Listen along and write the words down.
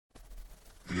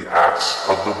The Axe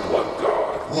of the Blood God.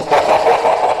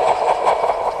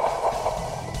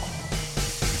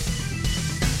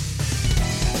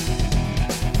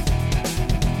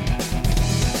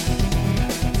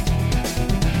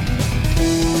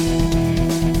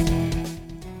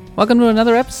 Welcome to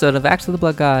another episode of Axe of the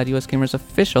Blood God, US Gamer's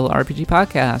official RPG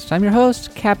podcast. I'm your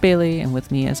host, Kat Bailey, and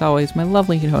with me, as always, my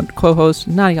lovely co-host,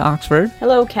 Nadia Oxford.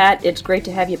 Hello, Kat. It's great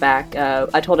to have you back.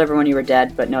 I told everyone you were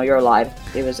dead, but no, you're alive.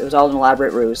 It was all an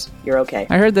elaborate ruse. You're okay.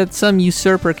 I heard that some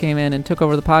usurper came in and took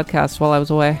over the podcast while I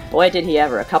was away. Boy, did he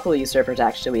ever. A couple of usurpers,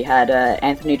 actually. We had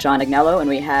Anthony John Agnello, and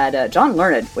we had John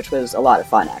Learned, which was a lot of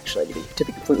fun, actually, to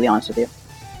be completely honest with you.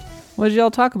 What did y'all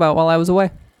talk about while I was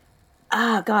away?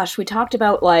 Gosh, we talked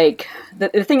about, like,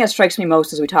 the thing that strikes me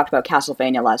most is we talked about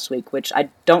Castlevania last week, which I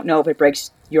don't know if it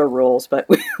breaks your rules, but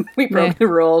we broke the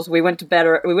rules. We went to bed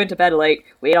late,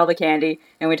 we ate all the candy,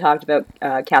 and we talked about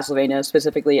Castlevania,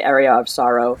 specifically Area of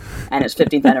Sorrow, and its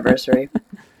 15th anniversary.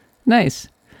 Nice.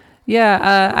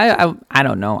 Yeah, I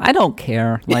don't know. I don't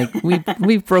care. Like,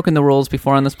 we've broken the rules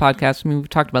before on this podcast. I mean, we've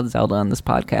talked about Zelda on this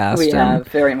podcast. We have,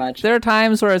 very much. There are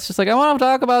times where it's just like, I want to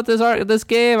talk about this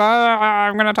game.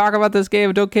 I'm going to talk about this game.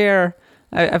 I don't care.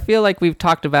 I feel like I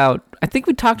think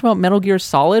we talked about Metal Gear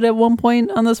Solid at one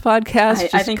point on this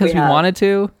podcast, just because we wanted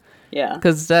to. Yeah.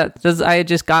 Because I had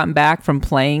just gotten back from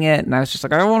playing it, and I was just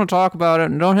like, I don't want to talk about it,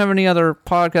 and don't have any other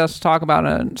podcasts to talk about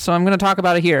it, so I'm going to talk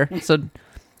about it here.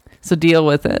 So deal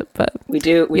with it. But we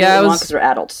do because we're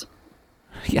adults.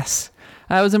 Yes.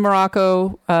 I was in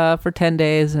Morocco for 10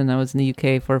 days, and I was in the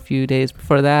UK for a few days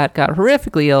before that. Got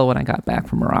horrifically ill when I got back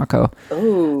from Morocco.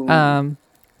 Ooh.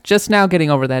 Just now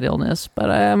getting over that illness, but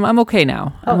I'm okay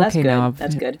now. Oh, that's okay good. Now.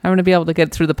 That's good. I'm going to be able to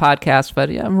get through the podcast, but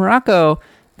yeah, Morocco,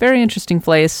 very interesting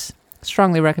place.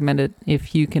 Strongly recommend it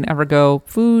if you can ever go.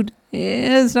 Food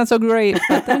is not so great,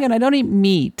 but then again, I don't eat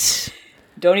meat.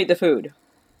 Don't eat the food.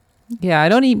 Yeah, I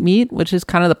don't eat meat, which is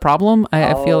kind of the problem.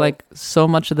 I feel like so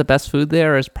much of the best food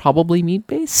there is probably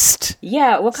meat-based.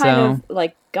 Yeah, what kind of,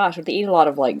 like, gosh, would they eat a lot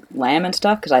of, like, lamb and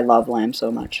stuff? Because I love lamb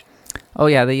so much. Oh,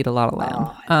 yeah, they eat a lot of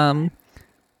lamb.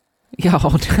 Yeah,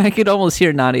 I could almost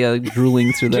hear Nadia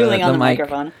drooling through drooling on the mic.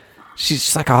 microphone. She's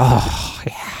just like, oh,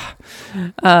 yeah.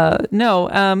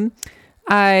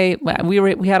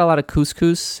 We had a lot of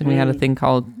couscous, and we had a thing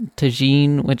called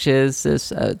tagine, which is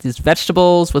these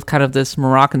vegetables with kind of this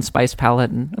Moroccan spice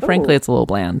palette, and frankly, it's a little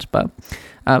bland, but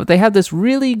they had this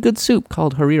really good soup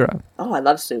called harira. Oh, I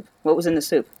love soup. What was in the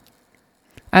soup?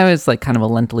 I was like kind of a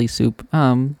lentil soup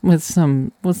with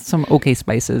some okay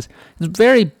spices. It's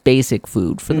very basic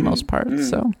food for the most part,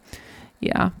 so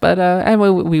yeah. But anyway,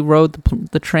 we rode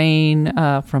the train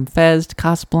from Fez to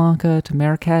Casablanca to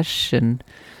Marrakesh and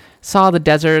saw the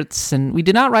deserts, and we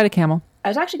did not ride a camel. I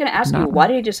was actually going to ask you, why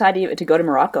did you decide to go to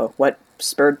Morocco? What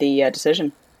spurred the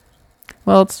decision?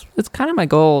 Well, it's kind of my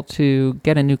goal to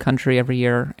get a new country every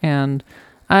year, and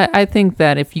I think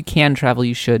that if you can travel,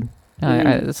 you should.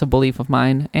 It's a belief of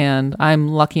mine, and I'm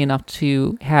lucky enough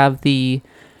to have the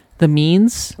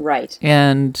means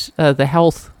and the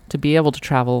health to be able to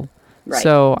travel. Right.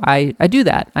 So I do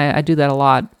that. I do that a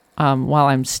lot. While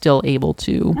I'm still able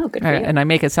to. Oh, good for you. And I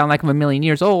make it sound like I'm a million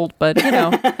years old, but you know,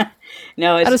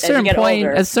 no, at a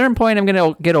certain point, I'm going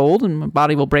to get old and my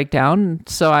body will break down.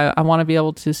 So I want to be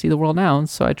able to see the world now. And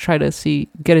so I try to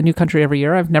get a new country every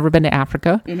year. I've never been to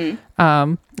Africa. And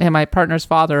my partner's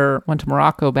father went to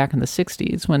Morocco back in the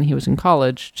 60s when he was in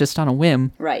college, just on a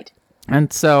whim. Right.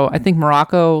 And so I think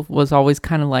Morocco was always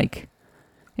kind of like,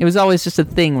 it was always just a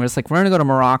thing where it's like, we're going to go to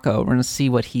Morocco. We're going to see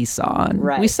what he saw. And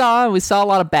we saw a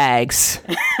lot of bags.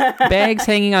 Bags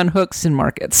hanging on hooks in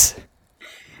markets.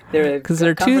 Because there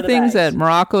are two things that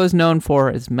Morocco is known for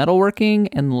is metalworking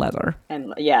and leather.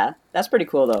 And yeah, that's pretty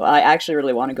cool though. I actually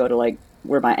really want to go to like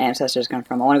where my ancestors come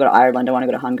from. I want to go to Ireland. I want to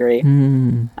go to Hungary.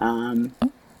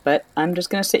 But I'm just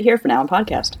going to sit here for now and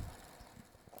podcast.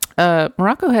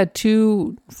 Morocco had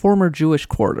two former Jewish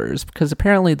quarters because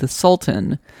apparently the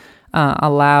Sultan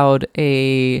allowed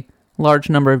a large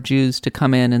number of Jews to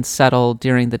come in and settle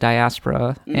during the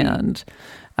diaspora. And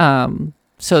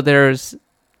so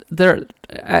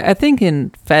I think in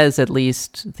Fez at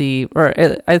least,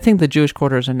 I think the Jewish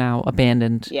quarters are now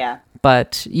abandoned. Yeah.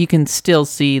 But you can still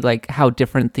see like how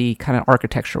different the kind of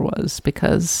architecture was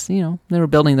because, you know, they were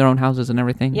building their own houses and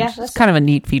everything. Yeah, it's kind of a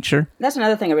neat feature. That's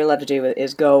another thing I really love to do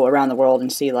is go around the world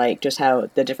and see like just how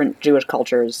the different Jewish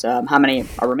cultures, how many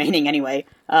are remaining anyway,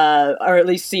 or at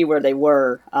least see where they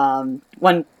were.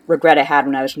 One regret I had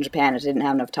when I was from Japan is I didn't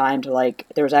have enough time to like,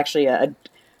 there was actually a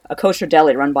kosher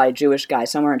deli run by a Jewish guy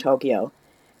somewhere in Tokyo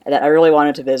that I really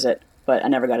wanted to visit, but I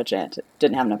never got a chance.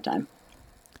 Didn't have enough time.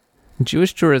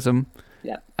 Jewish tourism.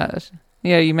 Yeah.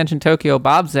 Yeah, you mentioned Tokyo.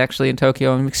 Bob's actually in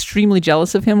Tokyo. I'm extremely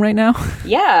jealous of him right now.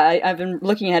 Yeah, I've been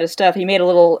looking at his stuff. He made a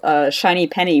little shiny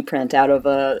penny print out of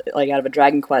a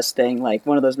Dragon Quest thing, like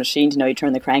one of those machines. You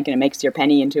turn the crank and it makes your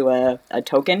penny into a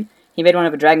token. He made one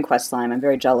of a Dragon Quest slime. I'm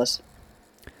very jealous.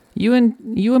 You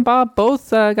and Bob both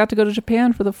got to go to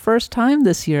Japan for the first time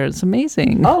this year. It's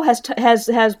amazing. Oh,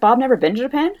 has Bob never been to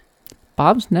Japan?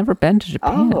 Bob's never been to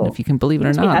Japan, if you can believe it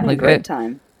or not. Having a great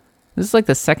time. This is like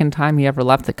the second time he ever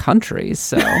left the country.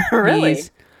 So really?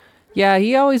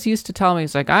 He always used to tell me,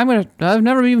 he's like, I've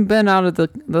never even been out of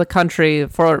the country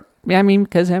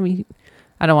because I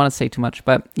don't want to say too much,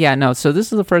 but yeah, no. So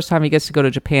this is the first time he gets to go to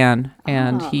Japan,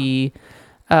 and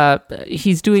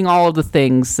he's doing all of the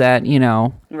things that,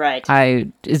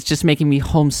 right. It's just making me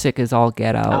homesick as all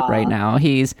get out right now.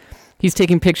 He's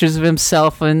taking pictures of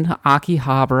himself in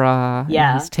Akihabara.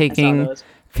 Yeah, he's taking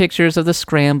pictures of the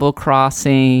Scramble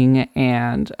Crossing,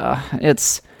 and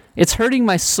it's hurting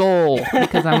my soul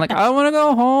because I'm like, I want to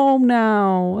go home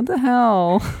now. What the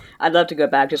hell? I'd love to go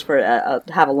back just for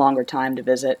have a longer time to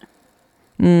visit.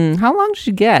 How long did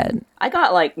you get? I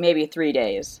got like maybe 3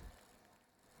 days.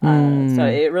 So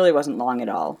it really wasn't long at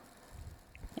all.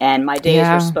 And my days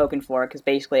were spoken for because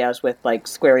basically I was with like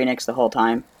Square Enix the whole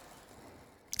time.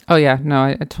 Oh yeah, no,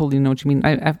 I totally know what you mean.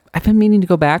 I've been meaning to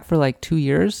go back for like 2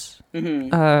 years. Mm-hmm.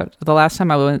 The last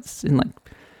time I was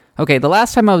the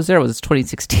last time I was there was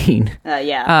 2016.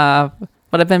 Yeah.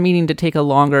 But I've been meaning to take a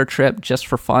longer trip just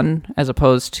for fun as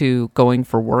opposed to going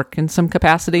for work in some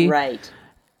capacity. Right.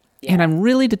 Yeah. And I'm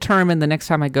really determined the next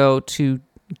time I go to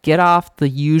get off the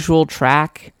usual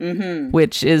track,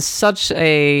 which is such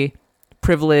a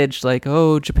privilege, like,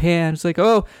 oh, Japan. It's like,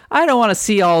 oh, I don't want to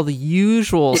see all the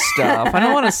usual stuff. I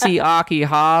don't want to see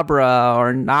Akihabara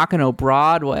or Nakano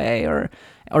Broadway or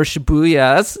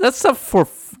Shibuya. That's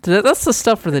the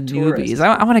stuff for the newbies.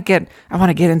 I want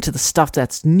to get into the stuff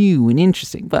that's new and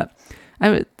interesting. But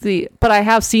I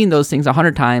have seen those things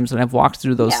 100 times, and I've walked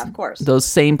through those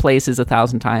same places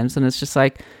 1,000 times, and it's just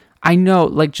like, I know,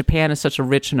 like, Japan is such a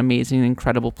rich and amazing,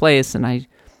 incredible place, and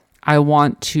I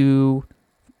want to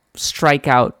strike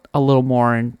out a little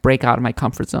more and break out of my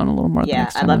comfort zone a little more.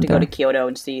 Yeah, I'd love to go to Kyoto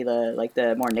and see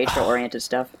the more nature-oriented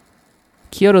stuff.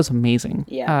 Kyoto's amazing.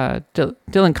 Yeah.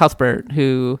 Dylan Cuthbert,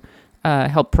 who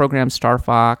helped program Star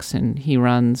Fox, and he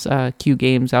runs Q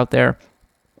Games out there.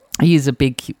 He's a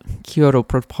big Kyoto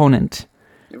proponent.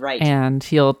 Right. And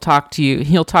he'll talk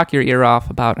your ear off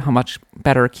about how much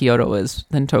better Kyoto is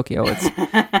than Tokyo.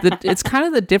 It's kind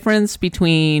of the difference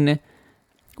between,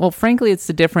 well, frankly, it's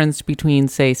the difference between,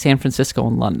 say, San Francisco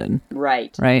and London.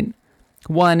 Right. Right?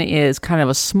 One is kind of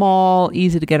a small,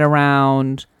 easy to get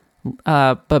around,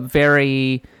 but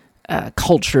very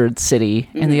cultured city,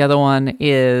 and the other one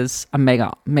is a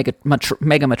mega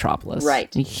metropolis.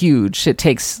 Right. Huge. It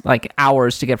takes like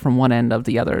hours to get from one end of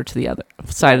the other to the other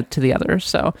side to the other.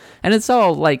 So, and it's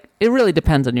all like, it really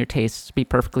depends on your tastes, to be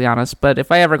perfectly honest. But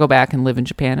if I ever go back and live in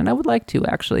Japan, and I would like to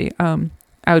actually, I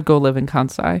would go live in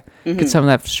Kansai, get some of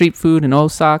that street food in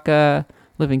Osaka,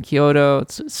 live in Kyoto.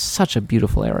 It's such a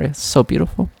beautiful area. It's so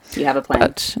beautiful. You have a plan.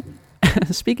 But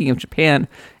speaking of Japan,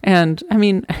 and I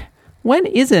mean, when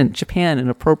isn't Japan an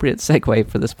appropriate segue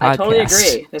for this podcast? I totally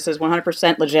agree. This is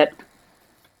 100% legit.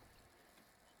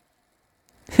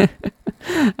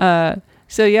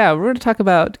 So yeah, we're going to talk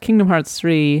about Kingdom Hearts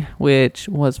 3, which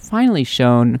was finally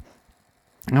shown.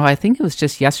 Oh, I think it was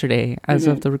just yesterday. As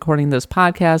of the recording of this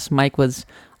podcast, Mike was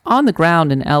on the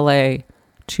ground in LA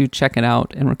to check it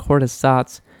out and record his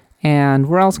thoughts. And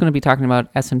we're also going to be talking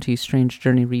about SMT Strange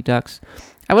Journey Redux.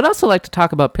 I would also like to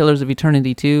talk about Pillars of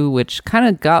Eternity 2, which kind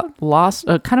of got lost,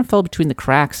 kind of fell between the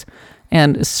cracks,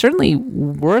 and is certainly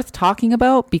worth talking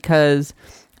about because,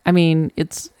 I mean,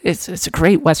 it's a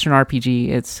great Western RPG.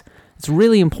 It's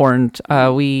really important.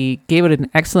 We gave it an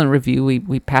excellent review.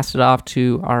 We passed it off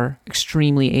to our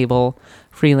extremely able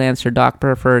freelancer, Doc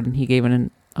Burford, and he gave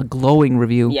it a glowing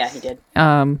review. Yeah, he did.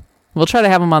 We'll try to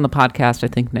have him on the podcast, I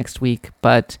think, next week,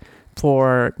 but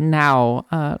for now,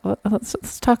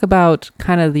 let's talk about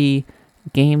kind of the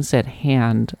games at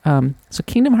hand. So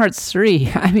Kingdom Hearts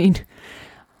 3, I mean,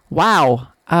 wow.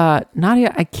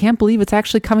 Nadia, I can't believe it's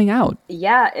actually coming out.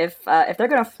 Yeah, if they're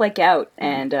going to flake out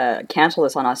and cancel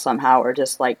this on us somehow or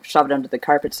just like shove it under the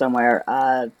carpet somewhere,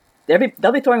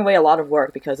 they'll be throwing away a lot of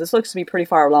work because this looks to be pretty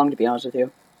far along, to be honest with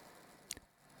you.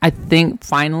 I think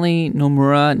finally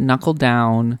Nomura knuckled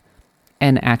down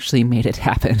and actually made it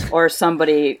happen. Or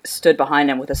somebody stood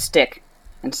behind him with a stick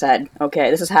and said,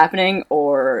 okay, this is happening,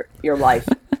 or your life.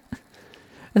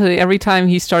 Every time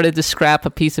he started to scrap a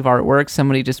piece of artwork,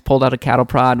 somebody just pulled out a cattle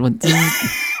prod.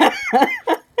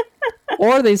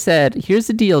 Or they said, here's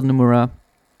the deal, Nomura.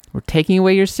 we're taking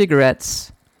away your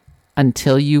cigarettes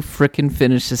until you frickin'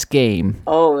 finish this game.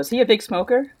 Oh, is he a big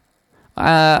smoker?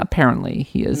 Apparently,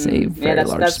 he is a very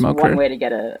large smoker. That's one way to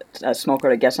get a smoker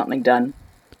to get something done.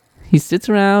 He sits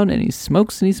around and he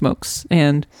smokes and he smokes.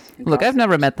 And look, I've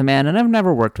never met the man and I've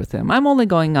never worked with him. I'm only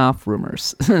going off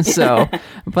rumors.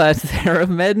 But there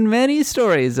have been many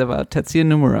stories about Tetsuya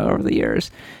Nomura over the years.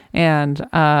 And,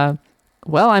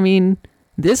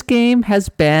 this game has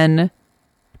been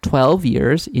 12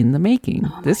 years in the making.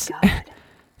 Oh my God.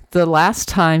 The last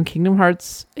time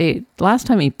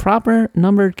a proper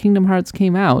numbered Kingdom Hearts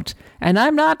came out, and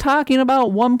I'm not talking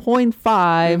about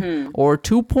 1.5 or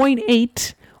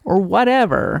 2.8 or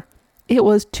whatever, it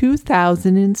was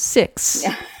 2006.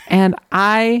 And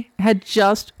I had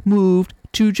just moved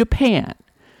to Japan.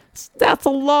 That's a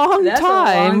long time.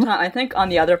 A long time. I think on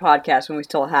the other podcast, when we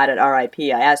still had it, RIP,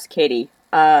 I asked Katie,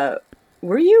 were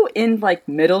you in like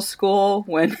middle school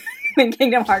when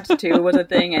Kingdom Hearts 2 was a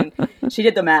thing? And she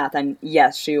did the math, and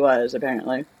yes, she was,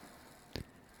 apparently.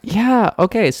 Yeah,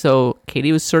 okay, so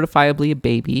Katie was certifiably a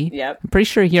baby. Yep. I'm pretty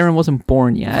sure Hiron wasn't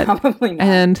born yet. Probably not.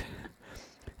 And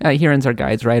Hiron's our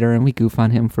guides writer, and we goof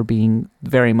on him for being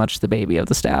very much the baby of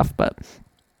the staff. But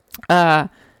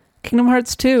Kingdom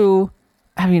Hearts 2,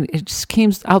 it just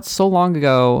came out so long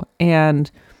ago, and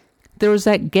there was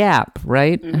that gap,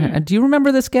 right? Do you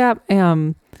remember this gap?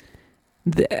 And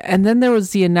then there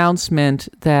was the announcement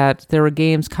that there were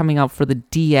games coming out for the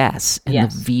DS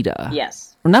and the Vita.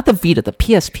 Yes. Or not the Vita, the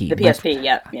PSP. The PSP,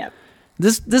 yep.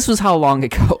 This was how long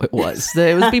ago it was.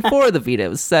 It was before the Vita. It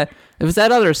was that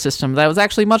other system that was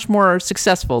actually much more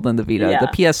successful than the Vita, the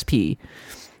PSP.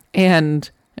 And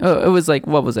it was like,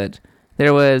 what was it?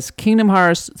 There was Kingdom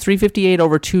Hearts 358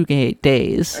 over 2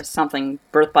 days. Or something.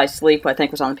 Birth by Sleep, I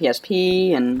think, was on the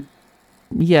PSP, and...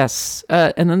 Yes.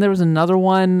 And then there was another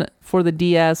one for the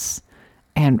DS,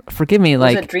 and forgive me,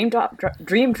 was it Dream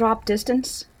Drop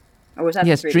Distance? Or was that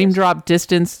yes, the 3DS? Dream Drop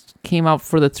Distance came out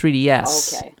for the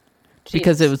 3DS. Okay. Jesus.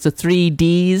 Because it was the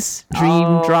 3Ds,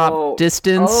 Dream Drop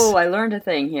Distance. Oh, I learned a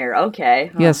thing here. Okay.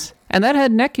 Huh. Yes. And that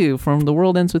had Neku from The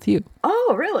World Ends With You.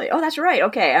 Oh, really? Oh, that's right.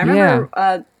 Okay. I remember,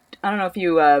 I don't know if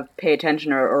you pay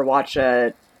attention or watch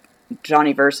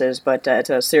Johnny Versus, but it's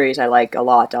a series I like a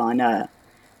lot on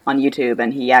YouTube,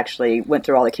 and he actually went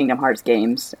through all the Kingdom Hearts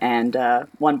games, and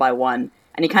one by one,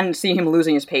 and you kind of see him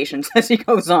losing his patience as he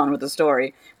goes on with the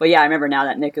story. But yeah, I remember now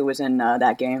that Neku was in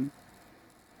that game.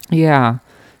 Yeah.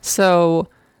 So,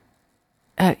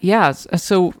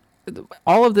 so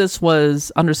all of this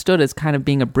was understood as kind of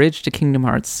being a bridge to Kingdom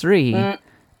Hearts 3,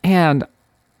 and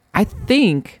I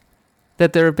think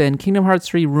that there have been Kingdom Hearts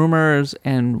 3 rumors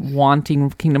and wanting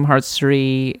Kingdom Hearts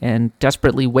 3 and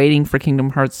desperately waiting for Kingdom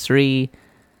Hearts 3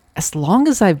 as long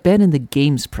as I've been in the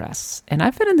games press. And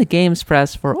I've been in the games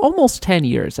press for almost 10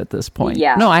 years at this point.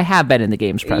 Yeah. No, I have been in the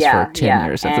games press for 10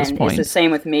 years at this point. It's the same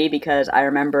with me, because I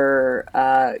remember,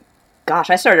 I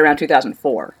started around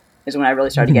 2004 is when I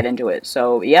really started to get into it.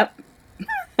 So, yep.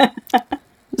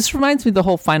 This reminds me of the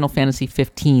whole Final Fantasy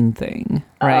 15 thing,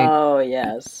 right? Oh,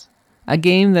 yes. A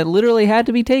game that literally had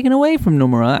to be taken away from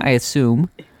Nomura, I assume.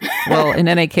 Well, in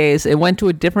any case, it went to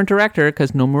a different director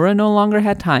because Nomura no longer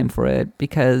had time for it,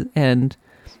 and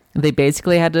they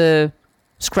basically had to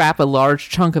scrap a large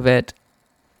chunk of it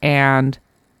and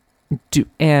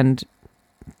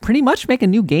pretty much make a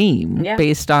new game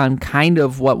based on kind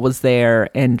of what was there,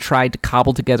 and tried to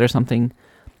cobble together something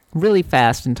really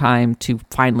fast in time to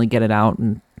finally get it out,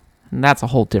 and that's a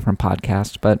whole different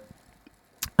podcast. But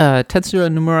Tetsuya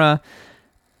Nomura,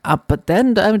 but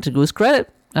then to his credit,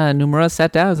 Nomura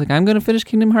sat down. I was like, I'm going to finish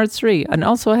Kingdom Hearts 3, and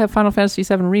also I have Final Fantasy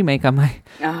 7 Remake on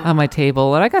my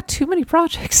table, and I got too many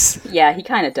projects. Yeah, he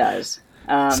kind of does.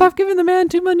 Stop giving the man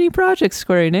too many projects,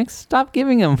 Square Enix. Stop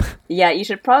giving him. Yeah, you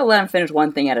should probably let him finish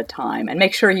one thing at a time, and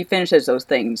make sure he finishes those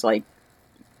things like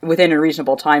within a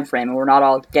reasonable time frame, and we're not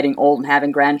all getting old and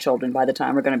having grandchildren by the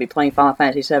time we're going to be playing Final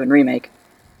Fantasy 7 Remake.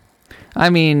 I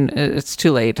mean, it's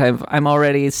too late. I'm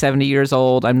already 70 years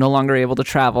old. I'm no longer able to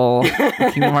travel.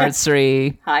 Kingdom Hearts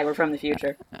 3. Hi, we're from the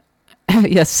future.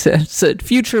 Yes, so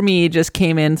future me just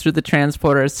came in through the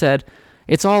transporter and said,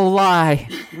 it's all a lie.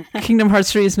 Kingdom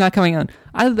Hearts 3 is not coming out.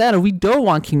 Either that or we don't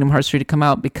want Kingdom Hearts 3 to come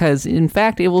out because, in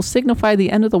fact, it will signify the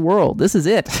end of the world. This is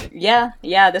it. Yeah,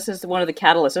 this is one of the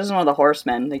catalysts. This is one of the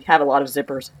horsemen. They have a lot of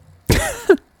zippers.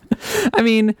 I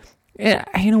mean,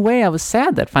 in a way, I was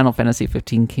sad that Final Fantasy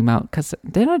 15 came out because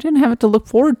then I didn't have it to look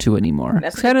forward to anymore.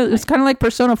 It's kind of like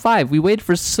Persona 5. We waited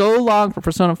for so long for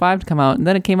Persona 5 to come out, and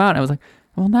then it came out, and I was like,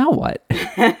 well, now what?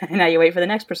 Now you wait for the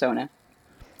next Persona.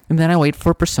 And then I wait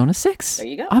for Persona 6. There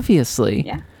you go. Obviously.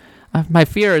 Yeah. My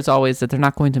fear is always that they're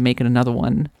not going to make it another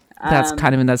one. that's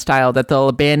kind of in that style, that they'll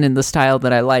abandon the style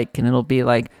that I like, and it'll be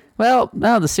like, well,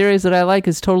 no, the series that I like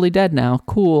is totally dead now.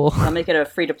 Cool. I'll make it a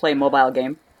free-to-play mobile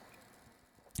game.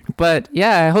 But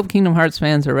yeah, I hope Kingdom Hearts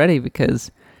fans are ready,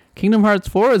 because Kingdom Hearts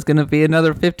 4 is going to be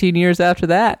another 15 years after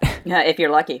that. Yeah, if you're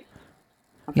lucky.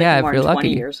 I'm thinking Yeah, more if you're than 20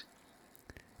 lucky. years.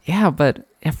 Yeah, but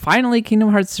finally Kingdom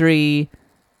Hearts 3,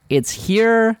 it's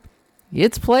here,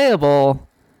 it's playable.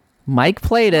 Mike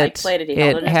played it. Mike played it. He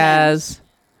held it in his hands.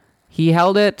 He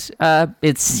held it.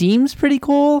 It seems pretty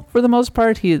cool for the most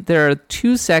part. There are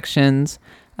two sections.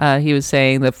 He was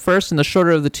saying the first and the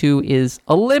shorter of the two is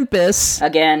Olympus,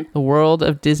 Again. the world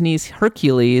of Disney's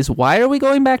Hercules. Why are we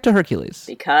going back to Hercules?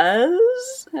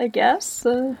 Because, I guess.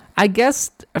 I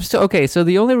guess so. Okay, so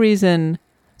the only reason,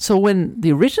 so when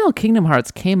the original Kingdom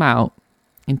Hearts came out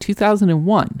in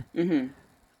 2001,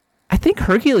 I think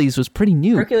Hercules was pretty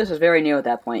new. Hercules was very new at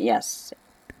that point, yes.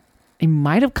 It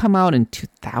might have come out in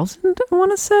 2000, I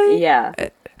want to say. Yeah.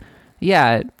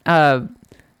 Yeah. And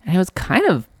it was kind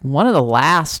of one of the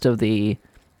last of the,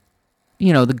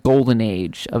 the golden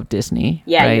age of Disney.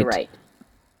 Yeah, right? you're right.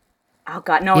 Oh,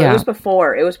 God, no, Yeah. It was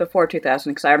before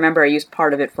 2000, because I remember I used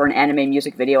part of it for an anime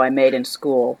music video I made in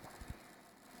school.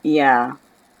 Yeah.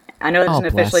 I know it doesn't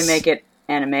officially bless. make it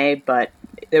anime, but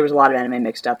there was a lot of anime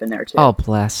mixed up in there, too. Oh,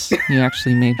 bless. You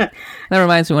actually made... That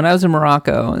reminds me, when I was in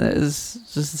Morocco,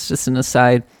 this is just an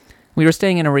aside, we were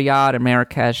staying in a riad in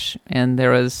Marrakesh, and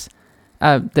there was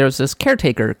this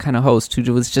caretaker kind of host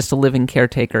who was just a living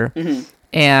caretaker.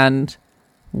 And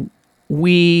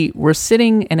we were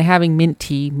sitting and having mint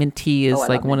tea. Mint tea is I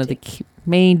like love one mint of the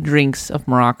main drinks of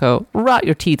Morocco. Rot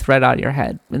your teeth right out of your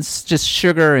head. It's just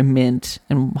sugar and mint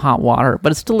and hot water,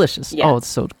 but it's delicious. Yeah. Oh,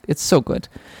 it's so good.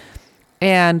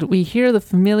 And we hear the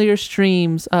familiar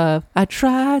streams of "I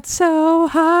tried so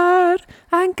hard,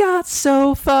 I got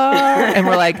so far," and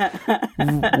we're like,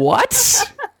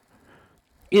 "What?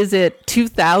 Is it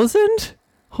 2000?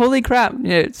 Holy crap!"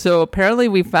 Yeah, so apparently,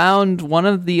 we found one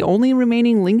of the only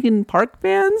remaining Linkin Park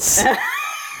bands.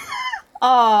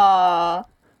 Aww.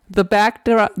 The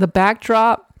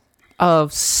backdrop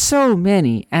of so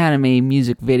many anime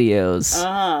music videos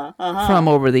from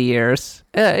over the years.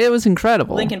 It was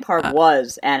incredible. Linkin Park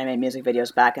was anime music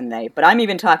videos back in the day, but I'm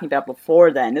even talking about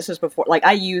before then. This is before, like,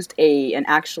 I used an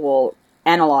actual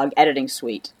analog editing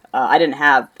suite. I didn't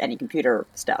have any computer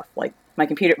stuff. Like, my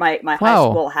high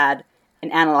school had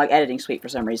an analog editing suite for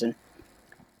some reason.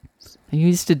 You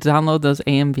used to download those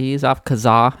AMVs off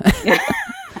Kazaa.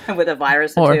 With a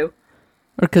virus or two.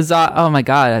 Or Kazaa, oh my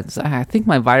god, I think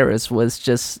my virus was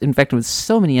just infected with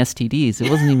so many STDs, it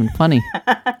wasn't even funny.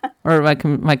 Or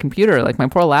my computer, like my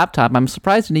poor laptop, I'm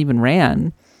surprised it even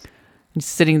ran. I'm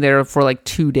sitting there for like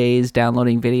 2 days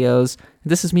downloading videos.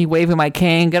 This is me waving my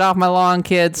cane, get off my lawn,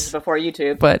 kids. Before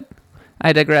YouTube. But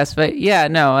I digress. But yeah,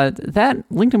 no, that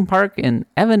Linkin Park and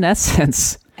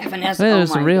Evanescence.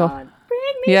 Evanescence, oh my god.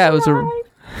 Bring me Yeah, to it was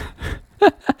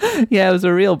life. yeah, it was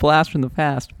a real blast from the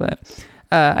past, but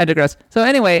I digress. So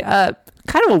anyway,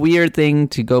 kind of a weird thing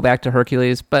to go back to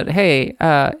Hercules, but hey,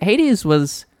 Hades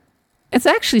it's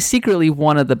actually secretly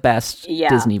one of the best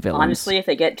Disney villains. Honestly, if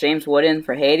they get James Wood in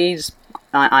for Hades,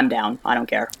 I'm down. I don't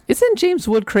care. Isn't James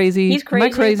Wood crazy? He's crazy,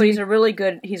 Am I crazy? but he's a really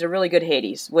good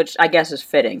Hades, which I guess is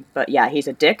fitting. But yeah, he's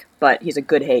a dick, but he's a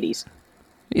good Hades.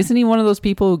 Isn't he one of those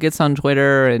people who gets on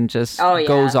Twitter and just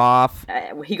goes off?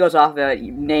 He goes off,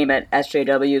 name it,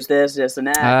 SJWs, this and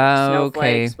that,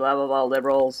 snowflakes, okay. blah, blah, blah,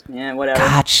 liberals, yeah, whatever.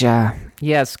 Gotcha.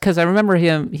 Yes, because I remember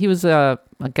him. He was a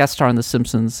guest star on The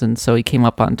Simpsons, and so he came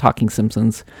up on Talking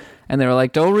Simpsons, and they were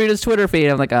like, "Don't read his Twitter feed."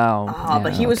 I'm like, "Oh, yeah,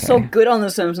 but he was so good on The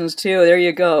Simpsons, too. There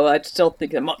you go. I still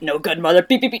think, no good mother,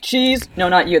 beep, beep, beep, cheese. No,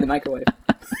 not you, the microwave.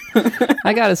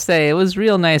 I gotta say, it was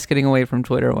real nice getting away from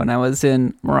Twitter when I was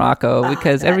in Morocco,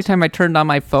 because every time I turned on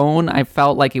my phone, I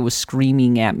felt like it was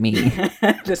screaming at me.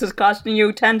 This is costing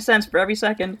you 10 cents for every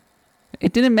second.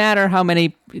 It didn't matter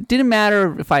it didn't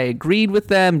matter if I agreed with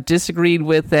them, disagreed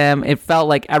with them. It felt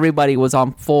like everybody was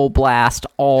on full blast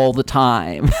all the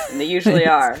time. And they usually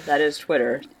are. That is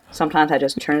Twitter. Sometimes I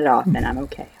just turn it off and I'm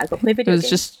okay. I go play video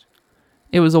games.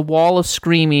 It was a wall of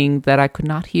screaming that I could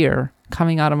not hear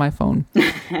coming out of my phone.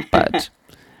 But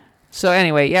so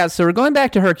anyway, yeah, so we're going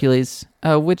back to Hercules,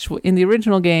 which in the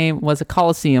original game was a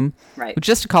Colosseum. Right.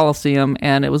 Just a Colosseum,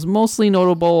 and it was mostly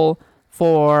notable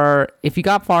for, if you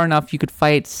got far enough, you could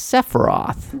fight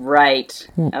Sephiroth. Right.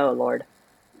 Oh, Lord.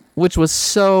 Which was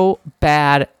so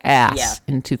badass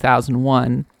in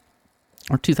 2001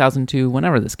 or 2002,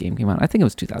 whenever this game came out. I think it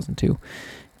was 2002.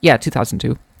 Yeah,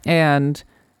 2002. And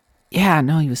yeah,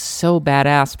 no, he was so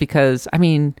badass because, I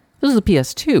mean, this was a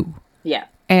PS2. Yeah.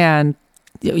 And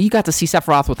you got to see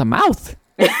Sephiroth with a mouth.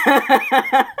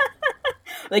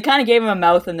 They kind of gave him a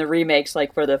mouth in the remakes,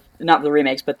 like for the not the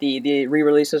remakes, but the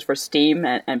re-releases for Steam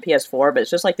and PS4. But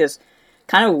it's just like this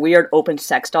kind of weird open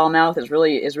sex doll mouth is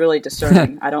really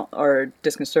discerning. Or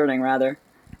disconcerting rather.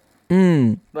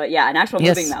 But yeah, an actual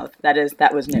moving mouth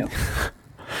that was new.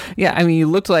 Yeah, I mean, he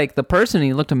looked like the person.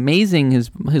 He looked amazing.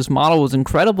 His model was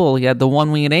incredible. He had the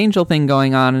one-winged angel thing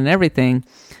going on and everything.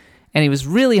 And he was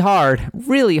really hard.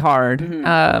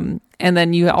 Mm-hmm. And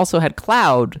then you also had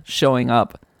Cloud showing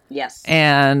up. Yes.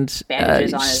 And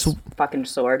bandages on his fucking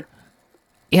sword.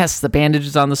 Yes, the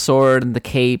bandages on the sword and the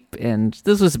cape. And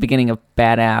this was the beginning of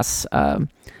Badass.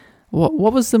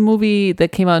 What was the movie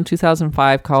that came out in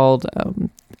 2005 called...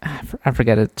 I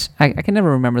forget it. I can never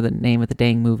remember the name of the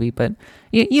dang movie, but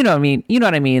you know what I mean. You know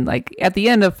what I mean. Like at the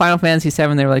end of Final Fantasy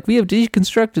VII, they were like, "We have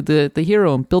deconstructed the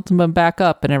hero and built him back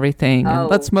up and everything, and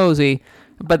let's mosey."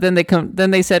 But then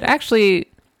they said, "Actually,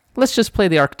 let's just play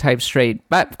the archetype straight."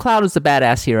 But Cloud is the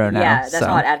badass hero now. Yeah, that's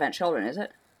not Advent Children, is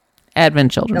it?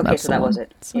 Advent Children. Okay, that's so that was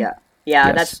it. So, yeah.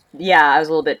 Yes. I was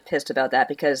a little bit pissed about that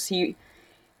because he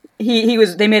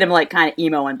was. They made him like kind of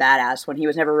emo and badass when he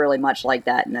was never really much like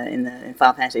that in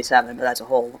Final Fantasy VII. But that's a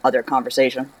whole other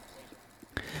conversation.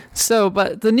 So,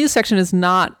 but the new section is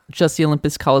not just the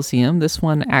Olympus Coliseum. This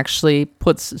one actually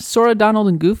puts Sora, Donald,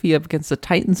 and Goofy up against the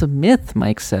Titans of Myth.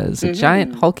 Mike says a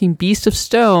giant hulking beast of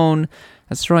stone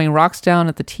that's throwing rocks down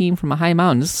at the team from a high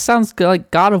mountain. This sounds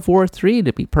like God of War 3,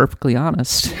 to be perfectly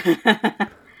honest.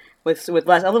 with a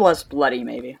little less bloody,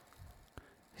 maybe.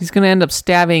 He's going to end up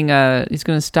stabbing.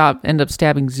 End up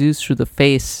stabbing Zeus through the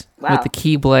face with the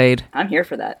Keyblade. I'm here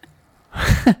for that.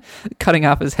 Cutting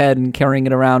off his head and carrying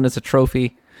it around as a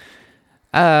trophy.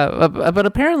 But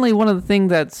apparently, one of the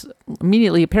things that's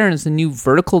immediately apparent is the new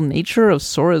vertical nature of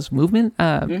Sora's movement.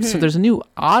 So there's a new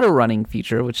auto running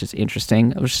feature, which is interesting.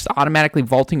 Which is automatically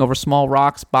vaulting over small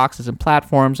rocks, boxes, and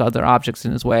platforms, other objects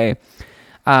in his way.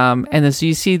 And then so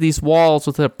you see these walls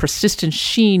with a persistent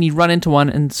sheen. You run into one,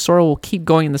 and Sora will keep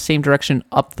going in the same direction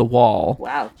up the wall.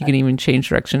 Wow! You can even change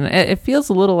direction. It feels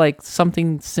a little like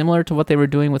something similar to what they were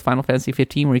doing with Final Fantasy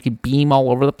 15, where you could beam all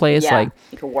over the place. Yeah, like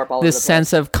you can warp all this over the sense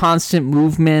place. of constant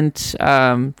movement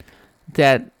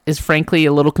that is frankly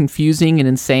a little confusing and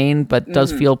insane, but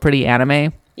does feel pretty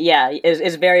anime. Yeah,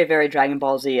 it's very, very Dragon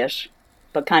Ball Z-ish,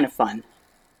 but kind of fun.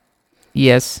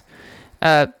 Yes.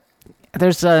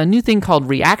 There's a new thing called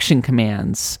reaction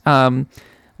commands,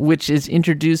 which is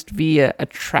introduced via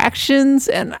attractions.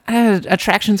 And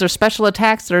attractions are special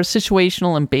attacks that are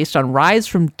situational and based on rides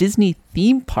from Disney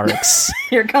theme parks.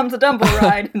 Here comes the Dumbo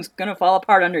ride. It's going to fall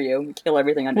apart under you and kill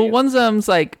everything under you. Well, one of them's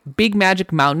like Big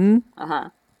Magic Mountain,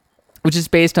 which is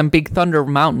based on Big Thunder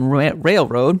Mountain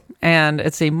Railroad. And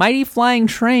it's a mighty flying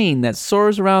train that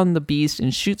soars around the beast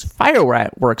and shoots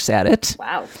fireworks at it.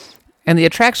 Wow. And the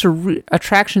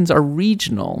attractions are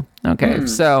regional. Okay,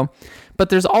 so,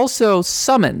 but there's also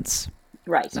summons.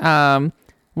 Right.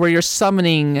 Where you're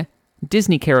summoning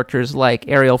Disney characters like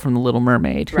Ariel from The Little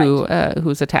Mermaid,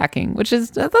 who's attacking, which is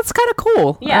that's kind of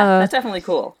cool. Yeah, that's definitely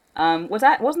cool.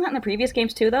 Wasn't that in the previous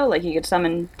games too, though? Like you could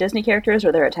summon Disney characters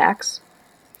or their attacks?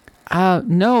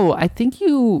 No, I think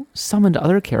you summoned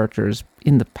other characters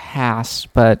in the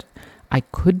past, but I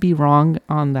could be wrong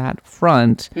on that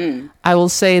front. I will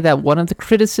say that one of the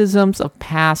criticisms of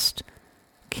past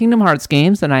Kingdom Hearts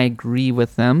games, and I agree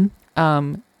with them,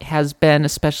 has been,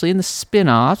 especially in the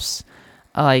spin-offs,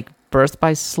 like Birth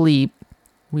by Sleep,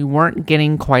 we weren't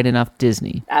getting quite enough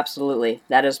Disney. Absolutely.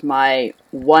 That is my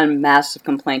one massive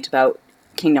complaint about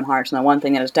Kingdom Hearts, and the one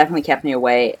thing that has definitely kept me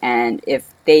away, and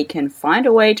if they can find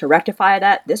a way to rectify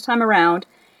that this time around,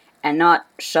 and not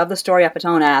shove the story up its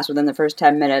own ass within the first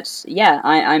 10 minutes,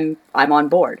 I'm on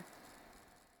board.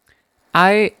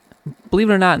 I,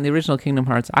 believe it or not, in the original Kingdom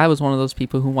Hearts, I was one of those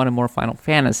people who wanted more Final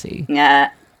Fantasy.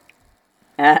 That's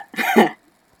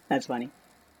funny.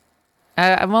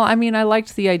 Well, I mean, I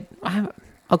liked the...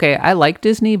 I like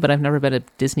Disney, but I've never been a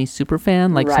Disney super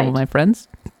fan like some of my friends.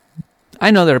 I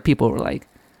know there are people who are like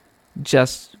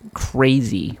just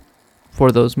crazy for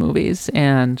those movies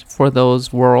and for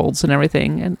those worlds and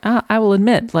everything. And I will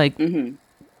admit, like,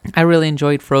 I really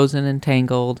enjoyed Frozen and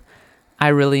Tangled. I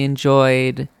really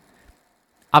enjoyed...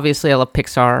 Obviously, I love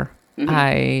Pixar.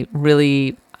 I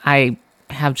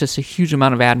have just a huge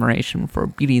amount of admiration for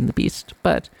Beauty and the Beast.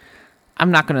 But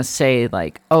I'm not going to say,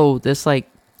 like, oh, this, like,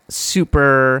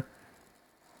 super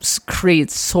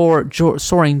creates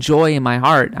soaring joy in my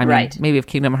heart. I mean, maybe if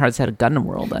Kingdom Hearts had a Gundam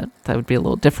world, that would be a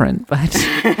little different. But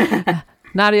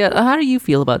Nadia, how do you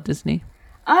feel about Disney?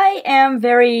 I am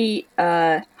very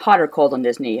hot or cold on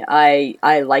Disney.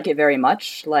 I like it very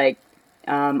much. Like,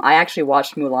 I actually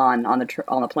watched Mulan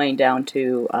on the plane down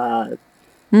to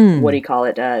what do you call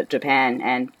it, Japan.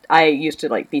 And I used to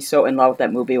like be so in love with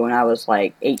that movie when I was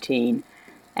like 18.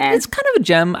 And It's kind of a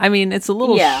gem. I mean, it's a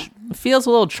little Yeah. feels a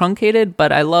little truncated,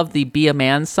 but I love the "Be a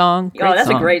Man" song. oh, that's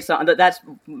song. a great song. That's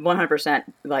 100%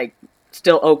 like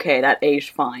still okay. That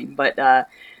aged fine, but the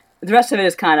rest of it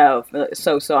is kind of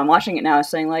so. I'm watching it now and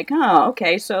saying like, oh,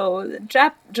 okay, so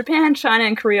Japan, China,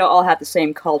 and Korea all have the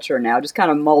same culture now, just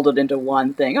kind of molded into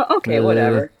one thing. Oh, okay,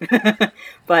 whatever.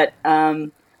 But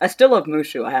I still love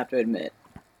Mushu, I have to admit.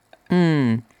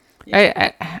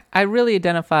 I really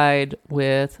identified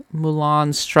with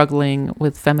Mulan struggling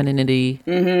with femininity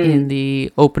in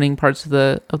the opening parts of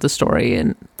the story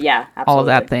and Yeah, absolutely. all of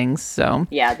that things. So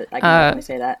Yeah, I can definitely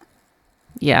say that.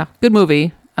 yeah, good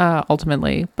movie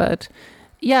ultimately, but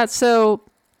yeah. So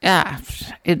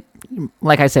it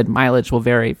like I said, mileage will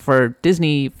vary for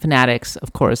Disney fanatics.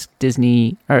 Of course,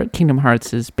 Disney or Kingdom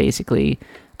Hearts is basically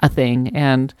a thing.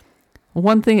 And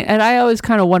one thing, and I always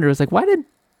kind of wonder, is like, why did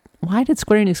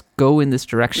Square Enix go in this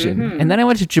direction? And then I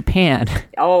went to Japan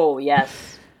Oh,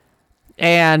 yes.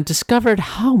 and discovered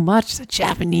how much the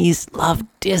Japanese love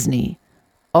Disney.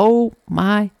 Oh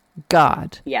my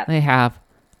God. Yeah. They have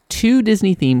 2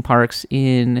 Disney theme parks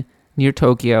near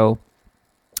Tokyo,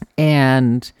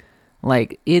 and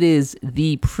like it is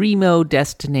the primo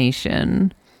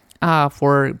destination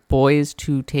for boys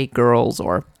to take girls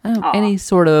or any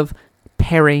sort of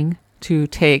pairing to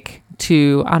take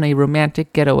to on a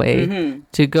romantic getaway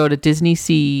to go to Disney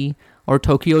Sea or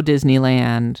Tokyo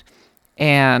Disneyland.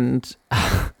 And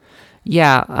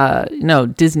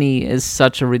Disney is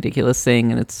such a ridiculous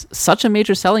thing, and it's such a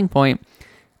major selling point.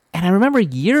 And I remember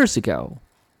years ago,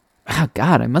 oh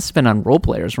God, I must have been on Role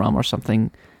Players Realm or something.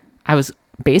 I was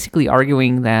basically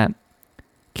arguing that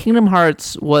Kingdom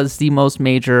Hearts was the most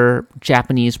major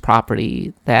Japanese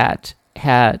property that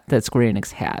Square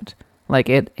Enix had. Like,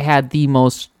 it had the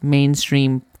most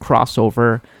mainstream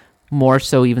crossover, more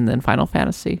so even than Final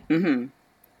Fantasy.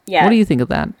 Yeah. What do you think of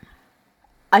that?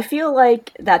 I feel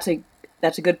like that's a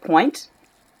good point.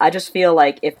 I just feel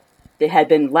like if it had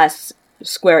been less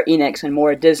Square Enix and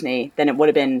more Disney, then it would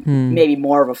have been maybe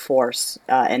more of a force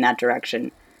in that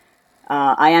direction.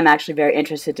 I am actually very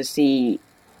interested to see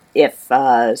if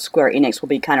Square Enix will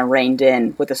be kind of reined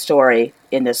in with the story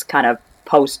in this kind of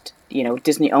post,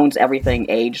 Disney owns everything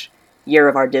age, year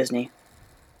of our Disney.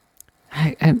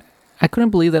 I couldn't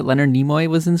believe that Leonard Nimoy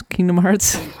was in Kingdom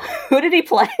Hearts. Who did he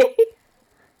play?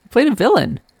 He played a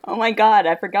villain. Oh my God,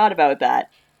 I forgot about that.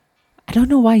 I don't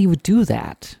know why he would do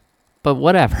that, but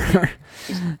whatever.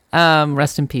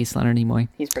 Rest in peace, Leonard Nimoy.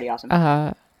 He's pretty awesome.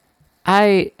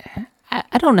 I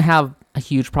don't have a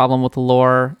huge problem with the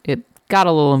lore. It got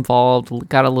a little involved,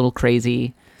 got a little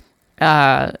crazy.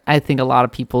 I think a lot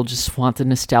of people just want the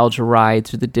nostalgia ride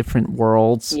through the different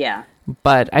worlds. Yeah.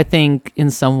 But I think in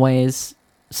some ways,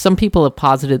 some people have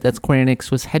posited that Square Enix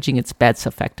was hedging its bets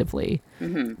effectively.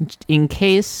 In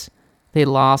case they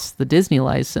lost the Disney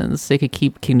license, they could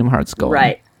keep Kingdom Hearts going.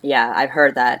 Right. Yeah, I've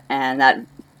heard that, and that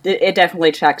it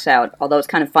definitely checks out. Although it's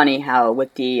kind of funny how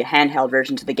with the handheld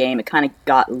versions of the game, it kind of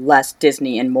got less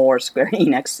Disney and more Square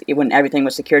Enix when everything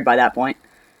was secured by that point.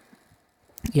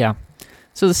 Yeah.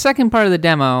 So the second part of the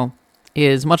demo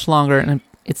is much longer, and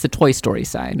it's the Toy Story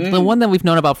side. The one that we've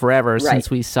known about forever since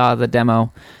we saw the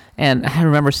demo. And I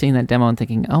remember seeing that demo and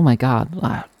thinking, oh my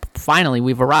God, finally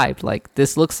we've arrived. Like,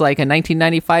 this looks like a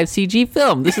 1995 CG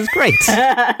film. This is great.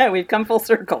 We've come full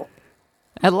circle.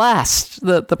 At last,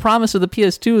 the promise of the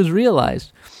PS2 is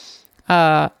realized.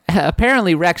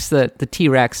 Apparently Rex, the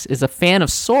T-Rex, is a fan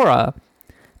of Sora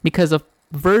because a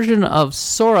version of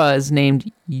Sora is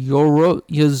named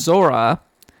Yozora,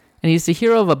 and he's the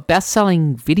hero of a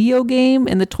best-selling video game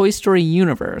in the Toy Story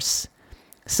universe.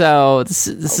 So this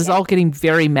is all getting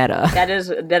very meta. That is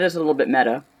a little bit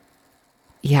meta.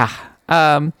 Yeah.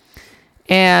 So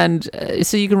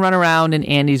you can run around in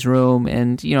Andy's room,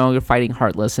 and you're fighting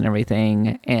Heartless and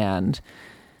everything, and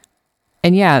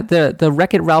yeah, the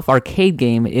Wreck-It Ralph arcade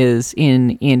game is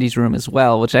in Andy's room as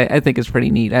well, which I think is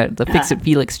pretty neat. The Fix-It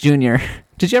Felix Jr.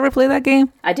 Did you ever play that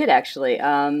game? I did actually.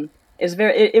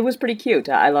 It was pretty cute.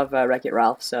 I love Wreck-It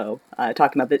Ralph. So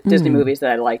talking about the Disney movies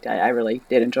that I liked, I really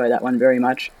did enjoy that one very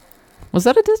much. Was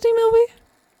that a Disney movie?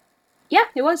 Yeah,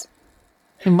 it was.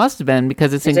 It must have been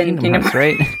because it's in Kingdom Hearts,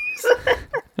 right?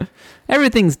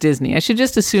 Everything's Disney. I should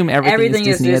just assume everything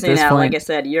is Disney at this now. point. Like I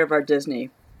said, year of our Disney,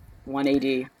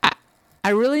 180. I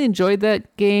really enjoyed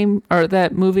that game or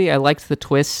that movie. I liked the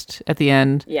twist at the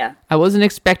end. Yeah. I wasn't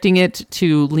expecting it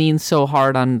to lean so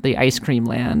hard on the ice cream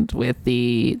land with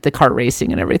the kart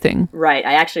racing and everything. Right.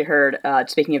 I actually heard,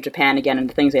 speaking of Japan again and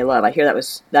the things they love, I hear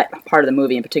that part of the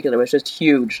movie in particular was just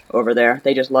huge over there.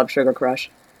 They just love Sugar Crush.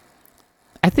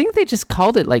 I think they just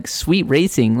called it like Sweet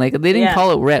Racing. Like they didn't Yeah.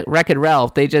 call it Wreck-It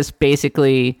Ralph. They just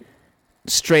basically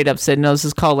straight up said, no, this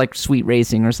is called like Sweet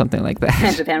Racing or something like that.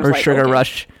 And Japan was or like, Sugar okay.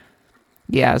 Rush.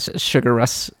 Yeah, Sugar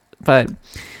Rush. But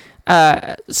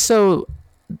so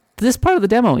this part of the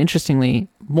demo, interestingly,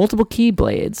 multiple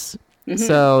keyblades.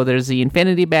 So there's the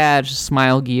Infinity Badge,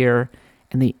 Smile Gear,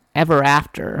 and the Ever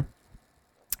After.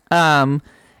 And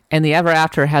the Ever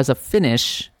After has a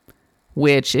finish,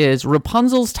 which is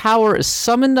Rapunzel's tower is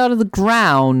summoned out of the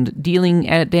ground, dealing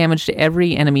damage to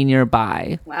every enemy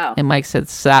nearby. Wow. And Mike said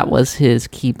that was his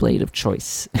keyblade of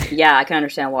choice. Yeah, I can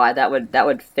understand why. That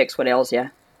would fix what ails you.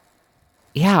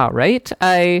 Yeah, right?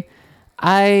 I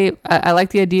like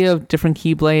the idea of different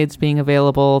keyblades being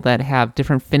available that have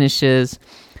different finishes.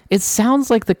 It sounds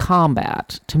like the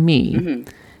combat, to me,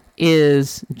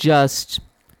 is just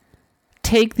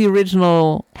take the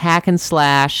original hack and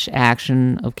slash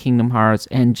action of Kingdom Hearts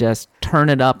and just turn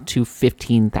it up to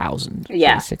 15,000,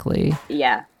 Yeah. basically.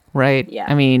 Yeah. Right? Yeah.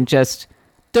 I mean, just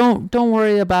don't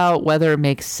worry about whether it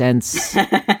makes sense.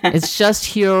 It's just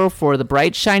here for the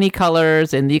bright, shiny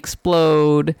colors and the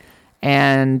explode,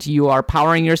 and you are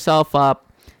powering yourself up.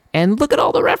 And look at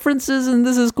all the references, and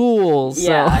this is cool. So.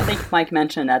 Yeah, I think Mike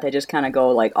mentioned that they just kind of go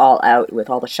like all out with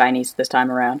all the shinies this time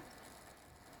around.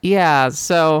 Yeah,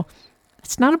 so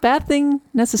it's not a bad thing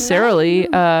necessarily.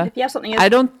 If you have something, I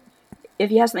don't.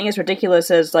 if you have something as ridiculous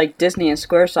as like Disney and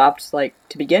SquareSoft, like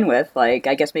to begin with, like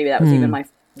I guess maybe that was even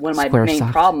one of my main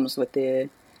Squaresoft. problems with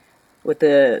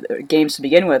the games to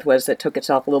begin with was that it took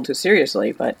itself a little too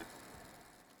seriously. But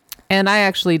And I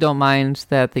actually don't mind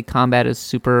that the combat is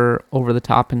super over the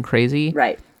top and crazy.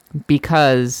 right,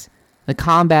 Because the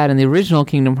combat in the original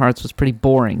Kingdom Hearts was pretty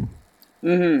boring.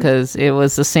 Because it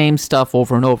was the same stuff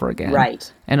over and over again.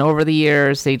 right, And over the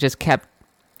years, they just kept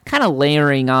kind of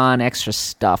layering on extra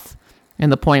stuff.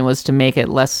 And the point was to make it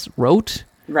less rote.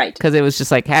 right. Because it was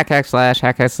just like hack, slash,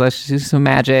 do some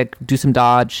magic, do some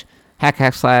dodge,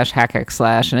 hack, slash,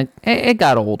 and it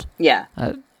got old, Yeah,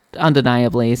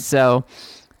 undeniably. So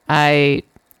I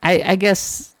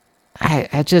guess I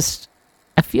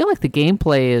feel like the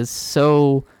gameplay is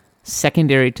so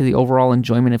secondary to the overall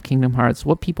enjoyment of Kingdom Hearts.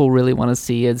 What people really want to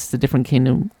see is the different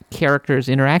Kingdom characters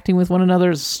interacting with one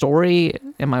another's story.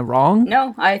 Am I wrong?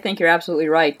 no, I think you're absolutely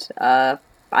right.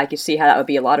 I could see how that would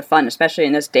be a lot of fun, especially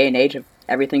in this day and age of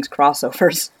everything's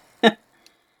crossovers.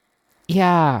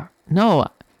 Yeah. No,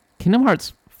 Kingdom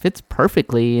Hearts fits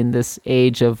perfectly in this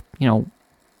age of,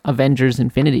 Avengers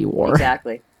Infinity War.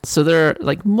 Exactly. So there are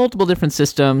like multiple different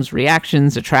systems,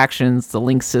 reactions, attractions, the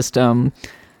link system,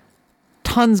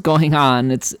 tons going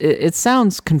on. It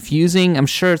sounds confusing. I'm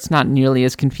sure it's not nearly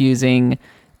as confusing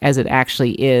as it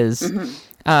actually is.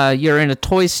 You're in a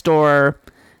toy store,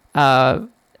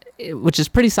 which is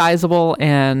pretty sizable,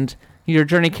 and your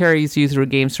journey carries you through a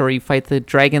game store. You fight the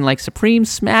dragon-like Supreme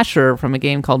Smasher from a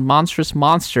game called Monstrous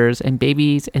Monsters and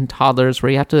Babies and Toddlers,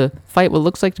 where you have to fight what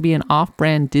looks like to be an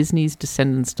off-brand Disney's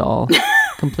Descendants doll.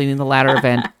 Completing the latter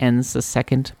event ends the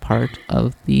second part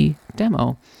of the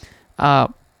demo.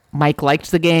 Mike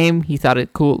liked the game. He thought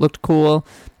it looked cool.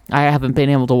 I haven't been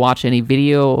able to watch any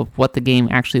video of what the game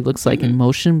actually looks like in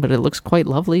motion, but it looks quite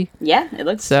lovely. Yeah, it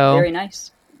looks So- very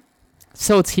nice.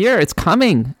 So it's here. It's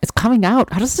coming. It's coming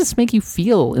out. How does this make you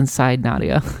feel inside,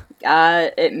 Nadia?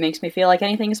 It makes me feel like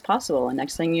anything is possible, and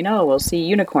next thing you know, we'll see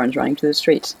unicorns running through the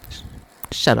streets.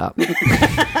 Shut up.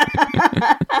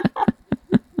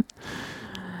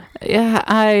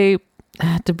 Yeah,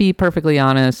 to be perfectly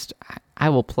honest, I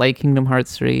will play Kingdom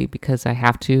Hearts 3 because I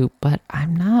have to, but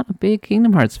I'm not a big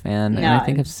Kingdom Hearts fan. And No. I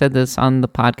think I've said this on the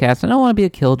podcast. I don't want to be a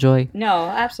killjoy. No,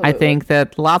 absolutely. I think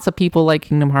that lots of people like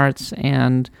Kingdom Hearts,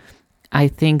 and I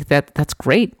think that that's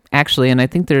great, actually. And I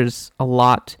think there's a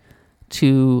lot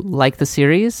to like the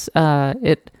series.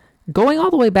 It going all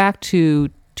the way back to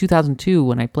 2002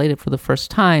 when I played it for the first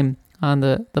time on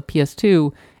the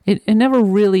PS2. It never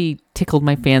really tickled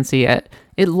my fancy. It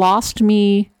lost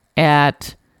me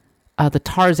at the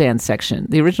Tarzan section.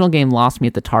 The original game lost me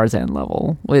at the Tarzan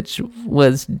level, which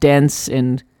was dense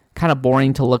and kind of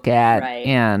boring to look at, Right.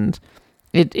 and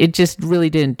it just really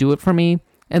didn't do it for me.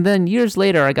 And then years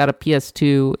later, I got a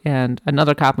PS2 and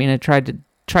another copy, and I tried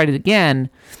it again.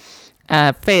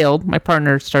 Failed. My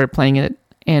partner started playing it,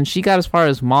 and she got as far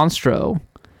as Monstro,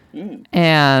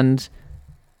 and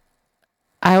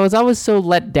I was always so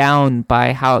let down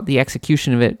by how the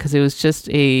execution of it, because it was just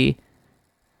a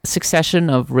succession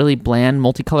of really bland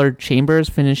multicolored chambers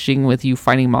finishing with you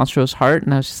finding Monstro's heart,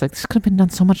 and I was just like, this could have been done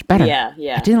so much better. Yeah,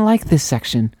 yeah. I didn't like this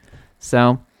section.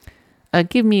 So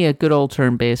give me a good old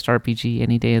turn-based RPG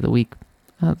any day of the week.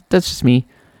 That's just me.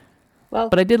 Well,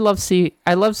 But I did love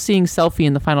I loved seeing Selphie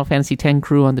in the Final Fantasy X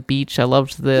crew on the beach. I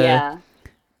loved the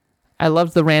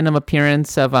random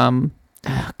appearance of oh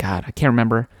God, I can't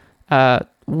remember.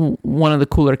 One of the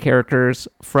cooler characters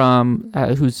from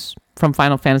who's from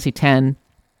Final Fantasy X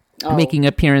making an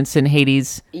appearance in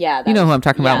Hades. Yeah, you know who I'm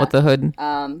talking about with the hood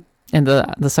and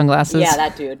the sunglasses. Yeah,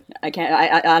 that dude.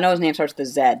 I know his name starts with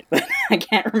a Z, but I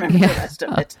can't remember the rest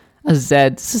of it. A Z.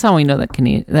 This is how we know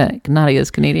that Nadia is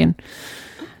Canadian.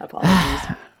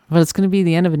 Apologies. But it's going to be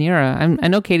the end of an era. I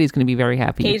know Katie's going to be very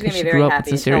happy. Katie's going to be very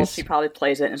happy until she probably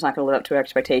plays it and it's not going to live up to her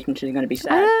expectations. She's going to be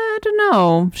sad. I don't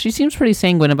know. She seems pretty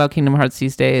sanguine about Kingdom Hearts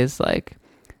these days. Like,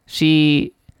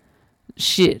 she's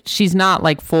not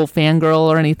like full fangirl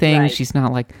or anything. Right. She's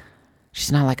not like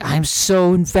I'm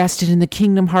so invested in the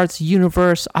Kingdom Hearts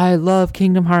universe. I love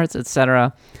Kingdom Hearts,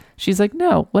 etc. She's like,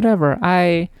 no, whatever.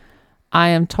 I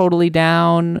am totally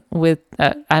down with.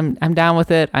 I'm down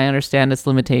with it. I understand its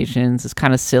limitations. It's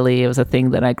kind of silly. It was a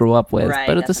thing that I grew up with, right,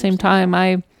 but at the same time,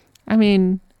 I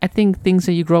think things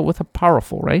that you grow up with are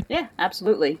powerful, right? Yeah,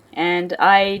 absolutely. And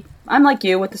I'm like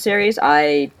you with the series.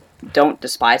 I don't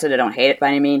despise it. I don't hate it by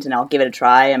any means, and I'll give it a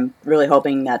try. I'm really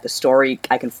hoping that the story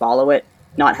I can follow it,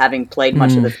 not having played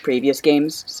much of the previous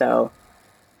games. So.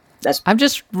 I'm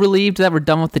just relieved that we're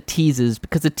done with the teases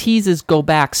because the teases go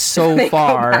back so they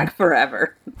far. Go back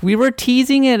forever. We were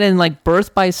teasing it in like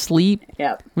Birth by Sleep.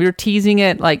 Yep. We were teasing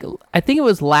it like I think it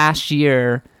was last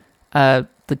year. The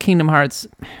Kingdom Hearts,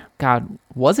 God,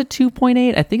 was it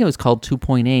 2.8? I think it was called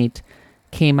 2.8.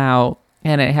 Came out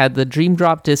and it had the Dream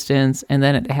Drop distance, and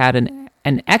then it had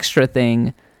an extra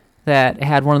thing that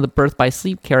had one of the Birth by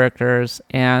Sleep characters,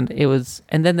 and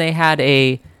then they had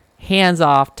a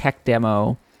hands-off tech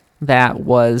demo that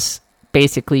was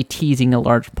basically teasing a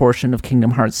large portion of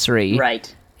Kingdom Hearts 3.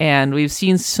 Right. And we've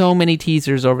seen so many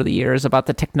teasers over the years about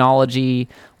the technology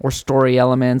or story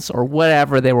elements or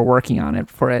whatever they were working on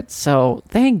it for it. So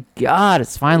thank God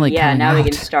it's finally coming now out. we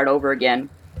can start over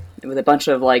again with a bunch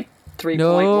of like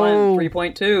 3.1,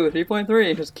 3.2,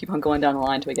 3.3. Just keep on going down the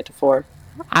line until we get to 4.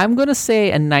 I'm going to say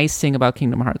a nice thing about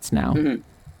Kingdom Hearts now. Mm-hmm.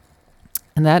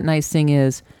 And that nice thing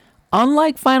is,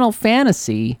 unlike Final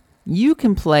Fantasy, you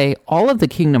can play all of the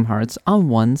Kingdom Hearts on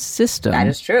one system. That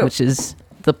is true. Which is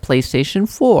the PlayStation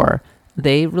 4.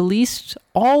 They released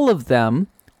all of them,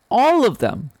 all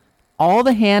the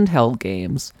handheld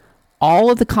games, all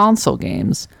of the console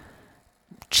games,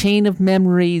 Chain of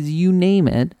Memories, you name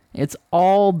it. It's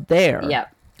all there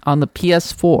on the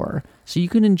PS4. So you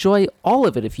can enjoy all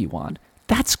of it if you want.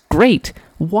 That's great.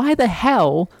 Why the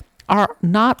hell are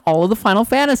not all of the Final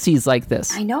Fantasies like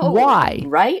this? I know. Why?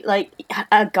 Right? Like,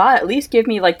 God, at least give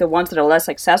me, like, the ones that are less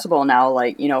accessible now,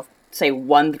 like, you know, say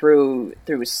 1 through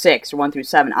 6 or 1 through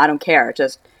 7. I don't care.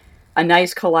 Just a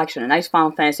nice collection, a nice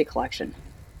Final Fantasy collection.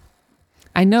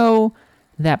 I know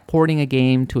that porting a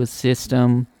game to a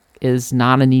system is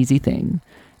not an easy thing.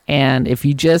 And if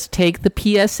you just take the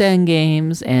PSN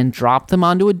games and drop them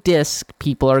onto a disc,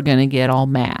 people are going to get all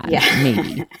mad. Yeah.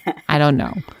 Maybe. I don't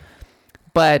know.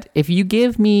 But if you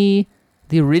give me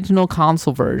the original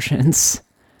console versions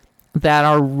that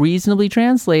are reasonably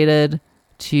translated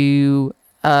to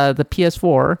the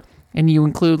PS4, and you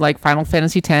include like Final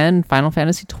Fantasy X, Final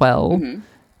Fantasy XII,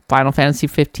 Final Fantasy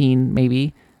 15,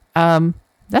 maybe,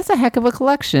 that's a heck of a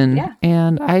collection. Yeah.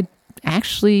 And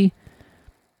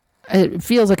it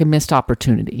feels like a missed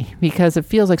opportunity because it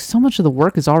feels like so much of the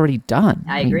work is already done.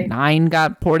 I agree. 9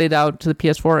 got ported out to the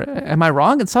PS4. Am I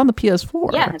wrong? It's on the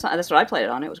PS4. Yeah, that's what I played it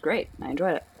on. It was great. I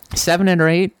enjoyed it. 7 and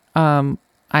 8.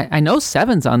 I know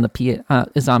 7's on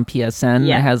is on PSN.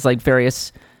 Yeah. It has like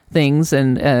various things,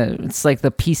 and it's like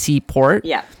the PC port.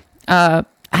 Yeah.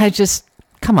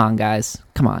 Come on, guys.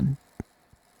 Come on.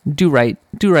 Do right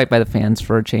by the fans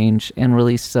for a change and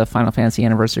release the Final Fantasy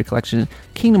Anniversary Collection.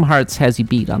 Kingdom Hearts has you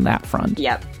beat on that front.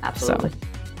 Yep, absolutely.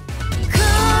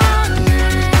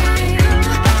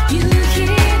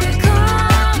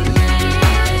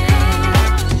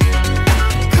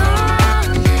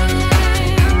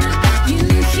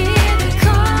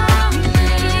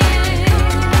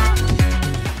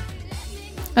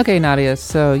 Okay, Nadia,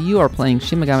 so you are playing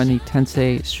Shin Megami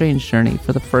Tensei Strange Journey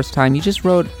for the first time. You just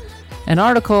wrote an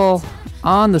article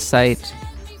on the site,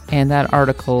 and that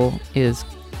article is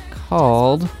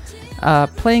called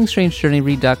Playing Strange Journey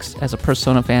Redux as a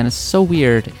Persona fan is so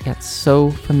weird, yet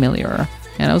so familiar.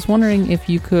 And I was wondering if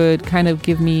you could kind of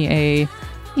give me a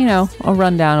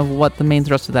rundown of what the main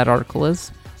thrust of that article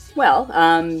is. Well,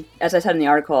 as I said in the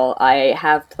article, I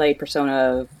have played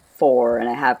Persona 4 and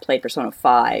I have played Persona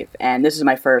 5, and this is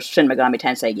my first Shin Megami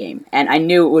Tensei game. And I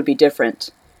knew it would be different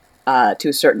to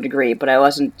a certain degree, but I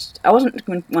wasn't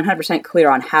 100% clear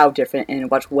on how different and in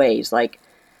what ways. Like,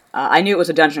 I knew it was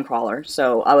a dungeon crawler,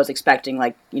 so I was expecting,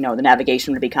 like, the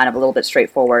navigation would be kind of a little bit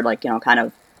straightforward, like, kind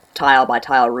of tile by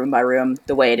tile, room by room,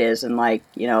 the way it is in, like,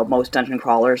 most dungeon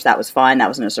crawlers. That was fine. That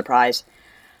wasn't a surprise.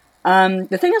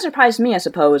 The thing that surprised me, I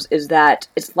suppose, is that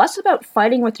it's less about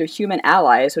fighting with your human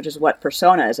allies, which is what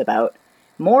Persona is about,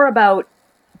 more about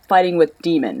fighting with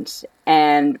demons.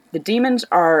 And the demons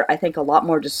are, I think, a lot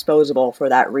more disposable for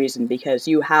that reason, because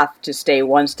you have to stay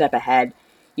one step ahead.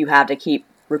 You have to keep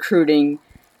recruiting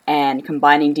and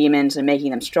combining demons and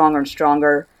making them stronger and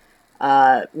stronger.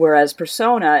 Whereas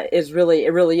Persona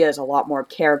really is a lot more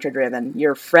character driven.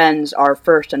 Your friends are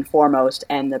first and foremost,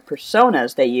 and the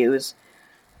personas they use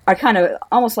are kind of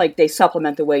almost like they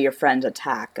supplement the way your friends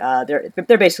attack.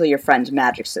 They're basically your friend's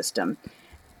magic system.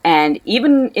 And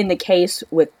even in the case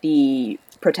with the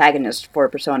protagonist for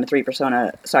Persona 4,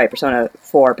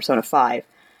 Persona 5,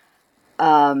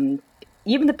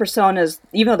 even the personas,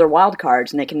 even though they're wild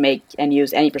cards and they can make and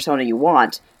use any persona you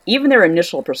want, even their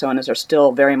initial personas are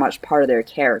still very much part of their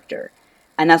character.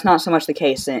 And that's not so much the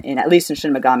case in at least in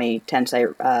Shin Megami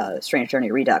Tensei Strange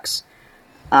Journey Redux.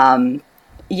 So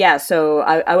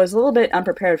I was a little bit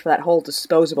unprepared for that whole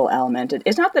disposable element.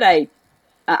 It's not that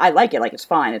I like it, like it's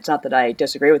fine. It's not that I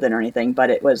disagree with it or anything, but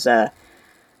it was a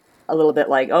little bit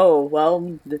like, oh,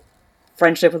 well, the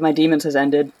friendship with my demons has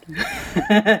ended.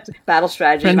 Battle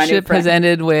strategy. Friendship has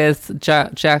ended with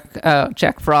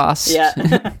Jack Frost.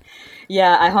 Yeah.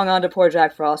 Yeah, I hung on to poor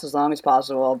Jack Frost as long as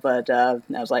possible, but I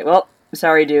was like, well,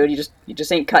 sorry, dude, you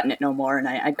just ain't cutting it no more. And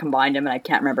I combined him, and I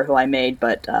can't remember who I made,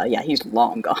 but yeah, he's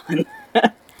long gone.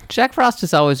 Jack Frost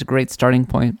is always a great starting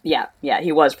point. Yeah,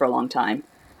 he was for a long time.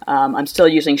 I'm still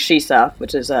using Shisa,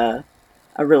 which is a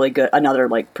really good, another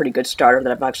like pretty good starter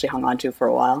that I've actually hung on to for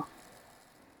a while.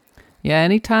 Yeah,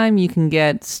 anytime you can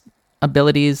get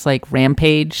abilities like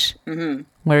Rampage,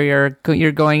 where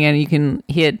you're going in, you can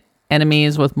hit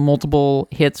enemies with multiple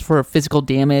hits for physical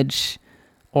damage,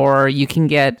 or you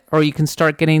can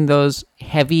start getting those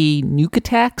heavy nuke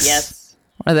attacks, yes,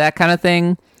 or that kind of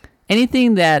thing.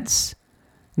 Anything that's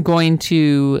going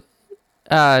to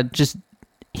just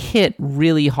hit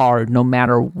really hard, no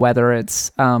matter whether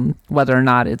or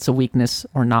not it's a weakness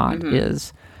or not,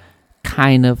 is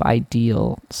kind of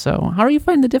ideal. So, how are you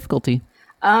finding the difficulty?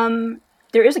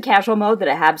 There is a casual mode that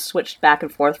I have switched back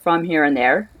and forth from here and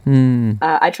there.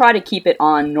 I try to keep it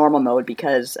on normal mode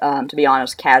because, to be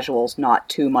honest, casual's not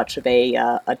too much of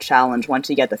a challenge once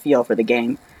you get the feel for the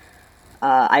game.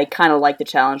 I kind of like the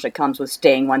challenge that comes with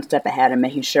staying one step ahead and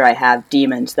making sure I have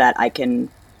demons that I can,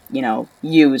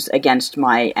 use against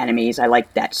my enemies. I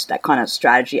like that kind of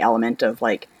strategy element of,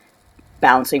 like,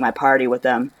 balancing my party with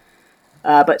them.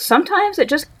 But sometimes it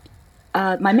just...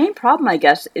 my main problem, I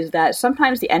guess, is that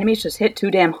sometimes the enemies just hit too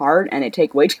damn hard and they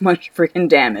take way too much freaking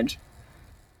damage.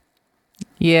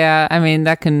 Yeah, I mean,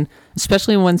 that can...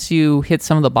 Especially once you hit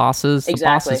some of the bosses. Exactly.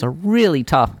 The bosses are really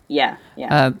tough. Yeah.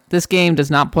 This game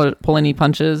does not pull any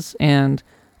punches, and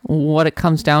what it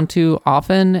comes down to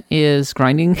often is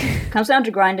grinding. Comes down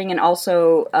to grinding, and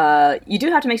also you do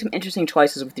have to make some interesting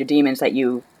choices with your demons that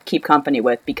you keep company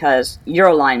with, because your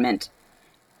alignment,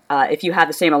 if you have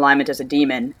the same alignment as a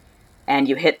demon, and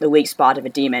you hit the weak spot of a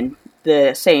demon,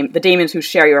 the demons who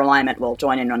share your alignment will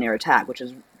join in on your attack, which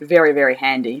is very, very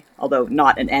handy, although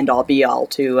not an end-all be-all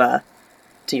to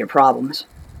your problems.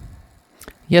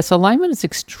 Yes, alignment is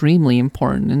extremely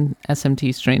important in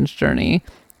SMT Strange Journey.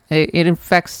 It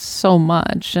affects so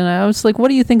much, and I was like, what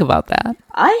do you think about that?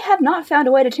 I have not found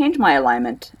a way to change my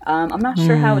alignment. I'm not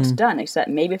sure how it's done, except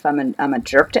maybe if I'm a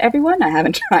jerk to everyone. I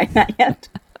haven't tried that yet.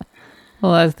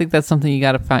 Well, I think that's something you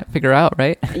got to figure out,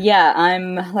 right? Yeah,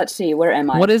 let's see, where am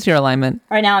I? What is your alignment?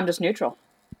 Right now, I'm just neutral.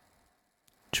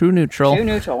 True neutral. True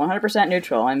neutral, 100%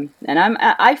 neutral.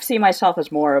 I see myself as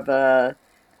more of a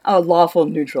lawful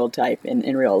neutral type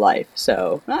in real life,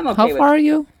 so I'm okay with it. How far are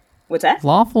you? What's that?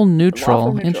 Lawful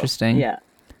neutral. Interesting. Yeah.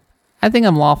 I think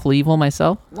I'm lawful evil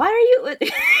myself. Why are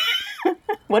you...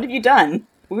 What have you done?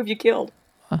 Who have you killed?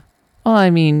 Well, I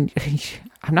mean,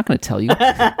 I'm not going to tell you.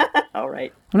 All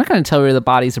right. I'm not going to tell you where the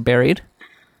bodies are buried.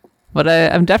 But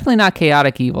I'm definitely not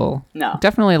chaotic evil. No.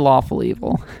 Definitely lawful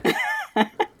evil.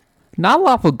 Not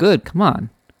lawful good. Come on.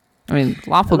 I mean,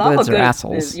 lawful goods are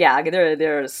assholes. Yeah,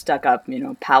 they're stuck up,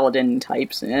 paladin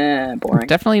types. Boring.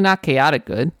 Definitely not chaotic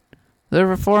good.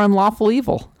 Therefore, I'm lawful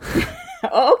evil.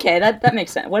 Oh, okay, that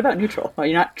makes sense. What about neutral? Are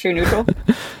you not true neutral?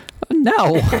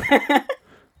 No.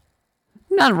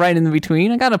 Not right in the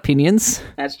between. I got opinions.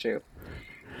 That's true.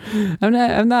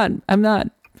 I'm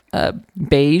not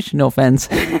beige, no offense.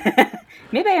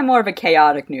 Maybe I am more of a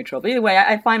chaotic neutral, but either way,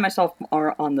 I find myself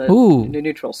more on the Ooh.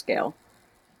 neutral scale.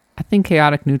 I think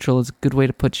chaotic neutral is a good way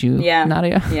to put you, Yeah.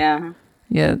 Nadia. Yeah.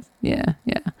 Yeah.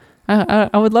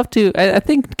 I would love to. I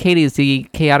think Katie is the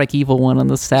chaotic evil one on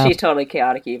the staff. She's totally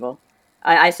chaotic evil.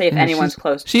 I say if anyone's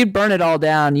close, she'd burn it all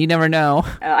down. You never know.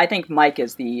 I think Mike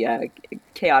is the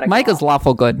chaotic. Mike is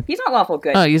lawful good. He's not lawful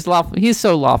good. Oh, he's lawful. He's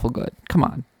so lawful good. Come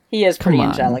on. He is pretty Come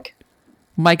on. angelic,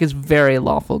 Mike is very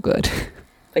lawful good.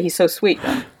 but he's so sweet.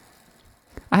 Though.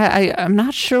 I'm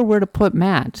not sure where to put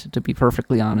Matt, to be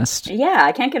perfectly honest. Yeah,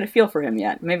 I can't get a feel for him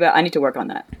yet. Maybe I need to work on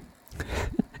that.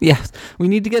 Yes, we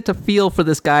need to get to feel for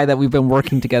this guy that we've been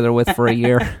working together with for a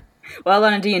year. Well,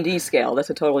 on a D&D scale, that's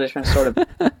a totally different sort of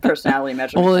personality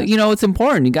measurement. Well, you know, it's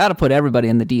important. You got to put everybody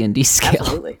in the D&D scale.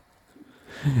 Absolutely.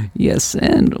 Yes,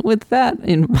 and with that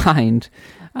in mind,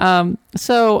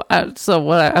 so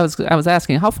what I was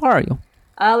asking, how far are you?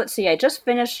 Let's see. I just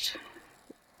finished.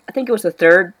 I think it was the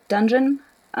third dungeon.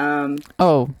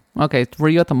 Oh, okay. Were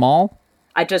you at the mall?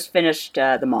 I just finished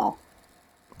the mall.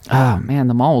 Oh man,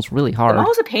 the mall was really hard. The mall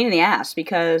was a pain in the ass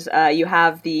because you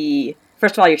have the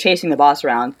first of all, you're chasing the boss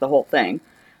around the whole thing.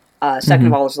 Second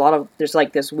of all, there's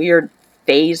like this weird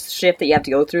phase shift that you have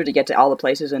to go through to get to all the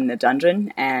places in the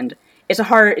dungeon, and it's a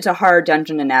hard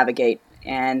dungeon to navigate.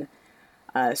 And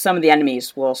some of the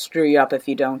enemies will screw you up if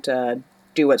you don't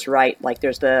do what's right. Like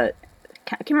there's I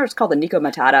can't remember what it's called, the Nico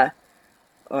Matata,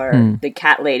 or the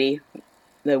cat lady,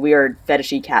 the weird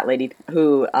fetishy cat lady,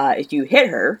 who if you hit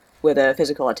her with a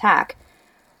physical attack,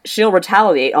 she'll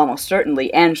retaliate almost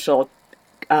certainly, and she'll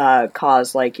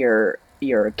cause like your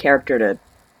character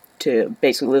to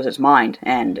basically lose its mind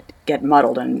and get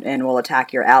muddled and will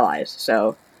attack your allies.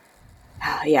 So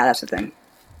yeah, that's the thing.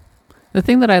 The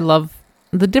thing that I love,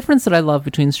 the difference that I love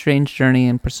between Strange Journey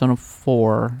and Persona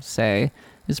 4, say,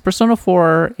 is Persona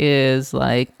 4 is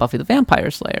like Buffy the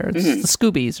Vampire Slayer. It's the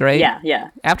Scoobies, right? Yeah.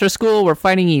 After school, we're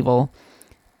fighting evil.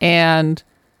 And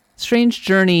Strange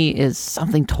Journey is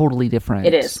something totally different.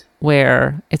 It is.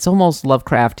 Where it's almost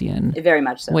Lovecraftian. Very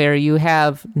much so. Where you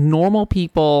have normal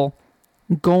people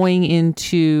going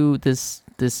into this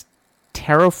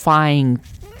terrifying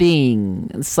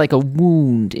thing. It's like a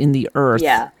wound in the earth.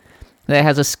 Yeah. That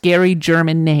has a scary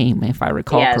German name, if I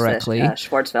recall correctly.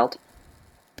 Schwarzfeld.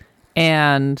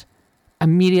 And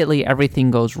immediately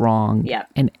everything goes wrong. Yeah.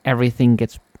 And everything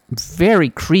gets very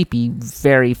creepy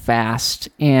very fast.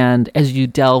 And as you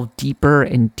delve deeper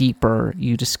and deeper,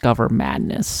 you discover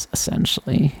madness,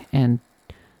 essentially. And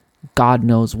God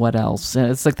knows what else. And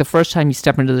it's like the first time you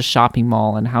step into the shopping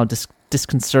mall and how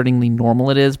disconcertingly normal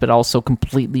it is, but also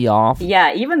completely off.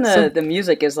 Yeah, even the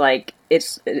music is like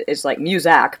it's like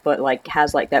Muzak, but like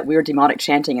has like that weird demonic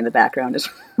chanting in the background.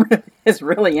 It's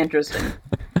really interesting.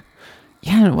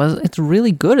 Yeah, it's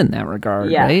really good in that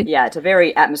regard, right? Yeah, it's a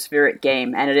very atmospheric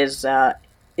game, and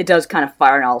it does kind of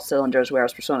fire on all cylinders,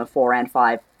 whereas Persona 4 and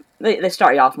 5, they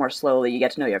start you off more slowly. You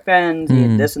get to know your friends, you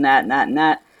get this and that and that and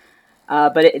that.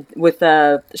 But with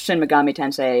Shin Megami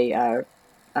Tensei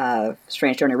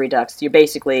Strange Journey Redux, you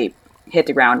basically hit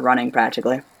the ground running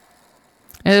practically.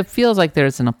 And it feels like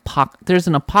there's an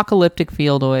apocalyptic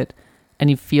feel to it,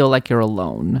 and you feel like you're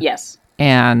alone. Yes.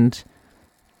 And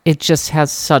it just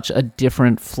has such a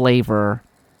different flavor,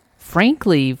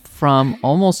 frankly, from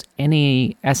almost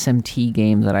any SMT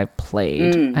game that I've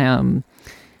played.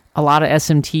 A lot of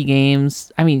SMT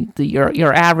games, I mean,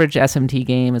 your average SMT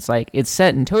game is like, it's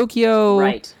set in Tokyo,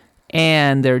 right?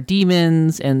 And there are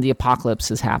demons, and the apocalypse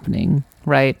is happening,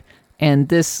 right? And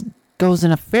this goes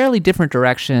in a fairly different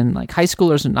direction. Like, high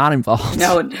schoolers are not involved.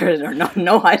 No, there are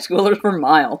no high schoolers for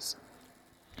miles.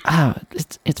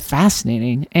 It's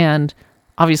fascinating, and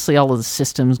obviously all of the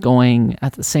systems going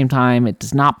at the same time. It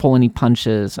does not pull any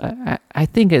punches. I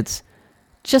think it's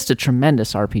just a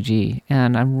tremendous RPG,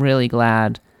 and I'm really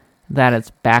glad that it's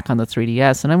back on the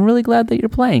 3DS, and I'm really glad that you're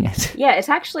playing it. Yeah, it's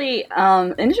actually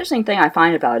an interesting thing I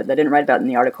find about it that I didn't write about in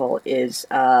the article is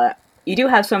you do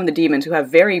have some of the demons who have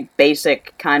very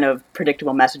basic kind of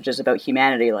predictable messages about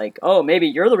humanity, like, oh, maybe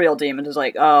you're the real demon. It's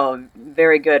like, oh,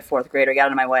 very good, fourth grader, get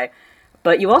out of my way.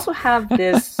 But you also have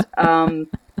this,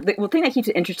 the thing that keeps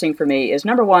it interesting for me is,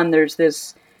 number one, there's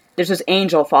this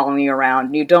angel following you around,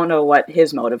 and you don't know what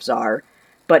his motives are,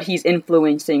 but he's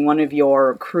influencing one of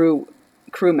your crew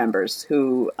members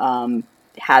who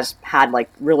has had like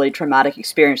really traumatic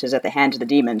experiences at the hands of the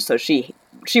demons, so she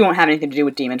won't have anything to do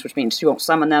with demons, which means she won't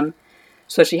summon them.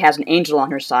 So she has an angel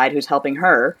on her side who's helping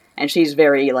her, and she's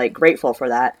very like grateful for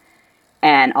that.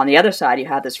 And on the other side, you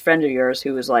have this friend of yours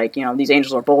who is like, you know, these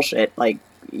angels are bullshit. Like,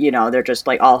 you know, they're just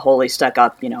like all wholly stuck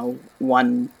up, you know,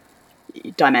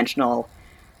 one-dimensional,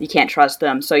 you can't trust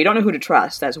them, so you don't know who to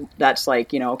trust. That's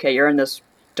like, okay, you're in this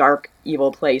dark,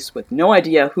 evil place with no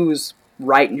idea who's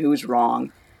right and who's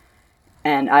wrong.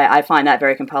 And I find that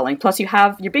very compelling. Plus,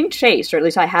 you're being chased, or at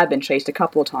least I have been chased a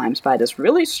couple of times by this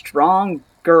really strong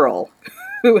girl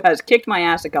who has kicked my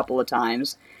ass a couple of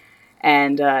times.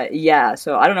 And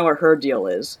so I don't know what her deal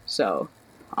is. So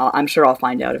I'm sure I'll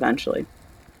find out eventually.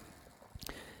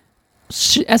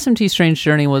 SMT Strange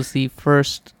Journey was the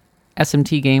first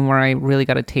SMT game where I really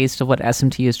got a taste of what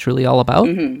SMT is truly all about.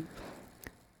 Mm-hmm.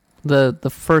 The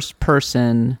first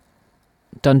person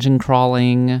dungeon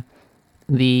crawling,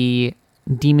 the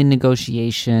demon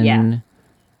negotiation,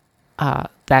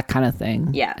 that kind of thing.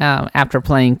 Yeah. After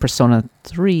playing Persona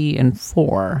 3 and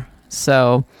 4.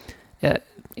 So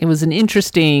it was an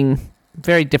interesting,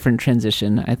 very different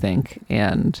transition, I think.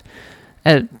 And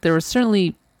there were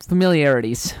certainly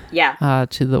familiarities to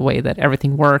the way that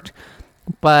everything worked.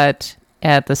 But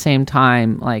at the same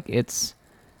time, like, it's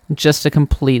just a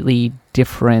completely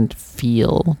different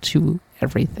feel to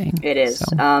everything. It is.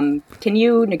 So. Can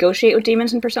you negotiate with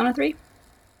demons in Persona 3?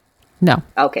 No.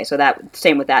 Okay, so that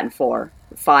same with that in 4.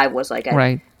 5 was like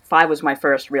right. 5 was my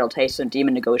first real taste of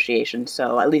demon negotiation,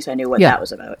 so at least I knew what that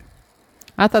was about.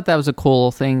 I thought that was a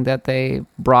cool thing that they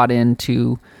brought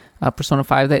into Persona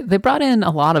 5. They brought in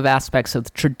a lot of aspects of the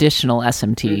traditional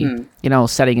SMT,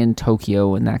 setting in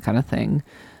Tokyo and that kind of thing.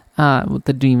 With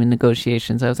the demon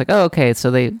negotiations, I was like, oh, okay, so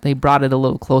they brought it a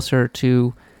little closer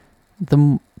to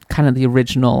the kind of the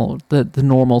original, the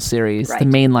normal series, right. The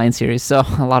mainline series. So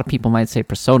a lot of people might say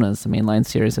Persona is the mainline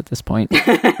series at this point.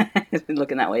 It's been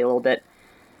looking that way a little bit.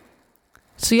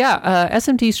 So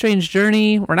SMT Strange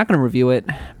Journey, we're not going to review it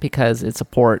because it's a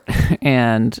port,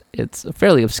 and it's a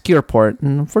fairly obscure port,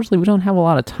 and unfortunately we don't have a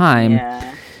lot of time.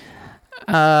 Yeah.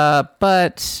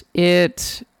 But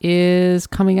it is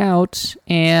coming out,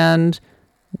 and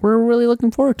we're really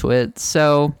looking forward to it.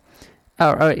 So,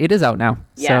 it is out now.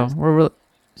 Yeah. So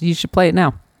you should play it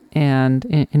now and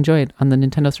enjoy it on the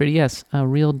Nintendo 3DS. A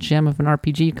real gem of an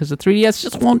RPG, because the 3DS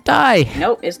just won't die.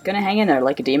 Nope, it's gonna hang in there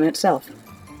like a demon itself.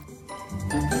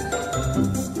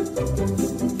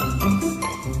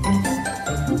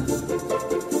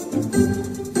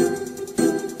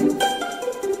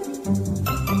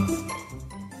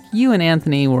 You and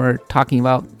Anthony were talking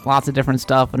about lots of different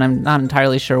stuff, and I'm not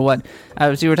entirely sure what.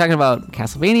 So you were talking about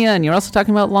Castlevania, and you're also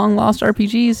talking about long lost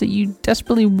RPGs that you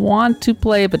desperately want to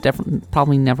play, but definitely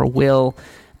probably never will.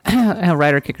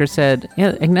 Ryder Kicker said,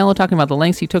 Agnello talking about the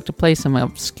lengths he took to play some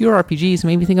obscure RPGs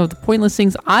made me think of the pointless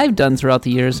things I've done throughout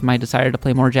the years, my desire to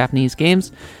play more Japanese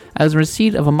games. I was in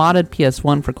receipt of a modded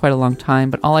PS1 for quite a long time,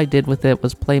 but all I did with it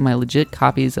was play my legit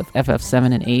copies of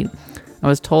FF7 and 8. I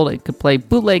was told I could play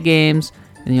bootleg games,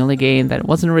 and the only game that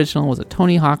wasn't original was a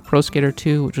Tony Hawk Pro Skater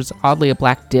 2, which was oddly a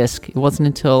black disc. It wasn't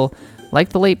until, like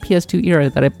the late PS2 era,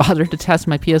 that I bothered to test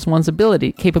my PS1's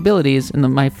capabilities, and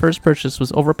my first purchase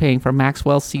was overpaying for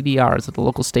Maxwell CDRs at the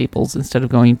local Staples instead of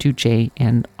going to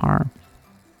J&R.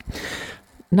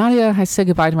 Nadia, I said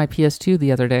goodbye to my PS2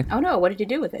 the other day. Oh no, what did you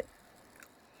do with it?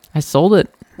 I sold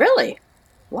it. Really?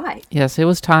 Why? Yes, it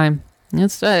was time.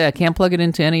 I can't plug it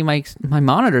into any of my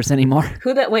monitors anymore.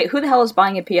 Who the hell is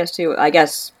buying a PS2? I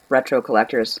guess retro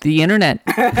collectors. The internet.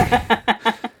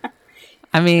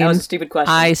 I mean, that was a stupid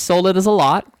question. I sold it as a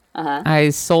lot. Uh-huh. I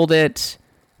sold it.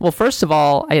 Well, first of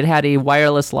all, it had a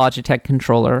wireless Logitech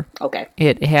controller. Okay.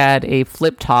 It had a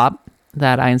flip top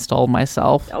that I installed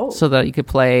myself, so that you could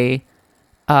play.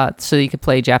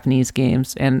 Japanese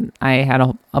games, and I had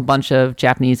a bunch of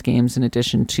Japanese games in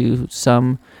addition to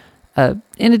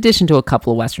a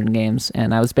couple of Western games,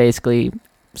 and I was basically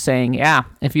saying,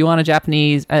 if you want a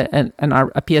Japanese a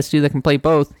PS2 that can play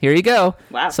both, here you go.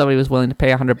 Wow. Somebody was willing to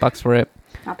pay $100 for it.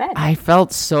 Not bad. I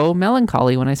felt so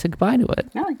melancholy when I said goodbye to it.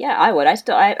 No, yeah, I would.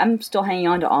 I'm still hanging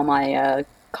on to all my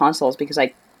consoles because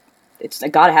I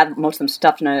gotta have most of them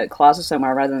stuffed in a closet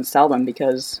somewhere rather than sell them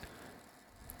because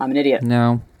I'm an idiot.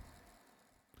 No.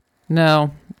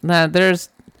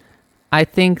 I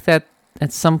think that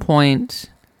at some point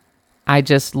I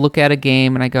just look at a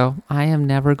game and I go, I am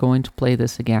never going to play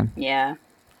this again. Yeah.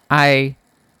 I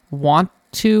want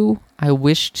to, I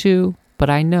wish to, but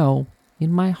I know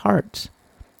in my heart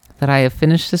that I have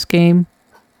finished this game.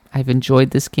 I've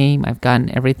enjoyed this game. I've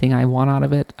gotten everything I want out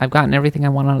of it. I've gotten everything I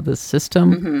want out of this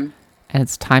system. Mm-hmm. And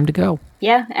it's time to go.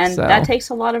 Yeah, and that takes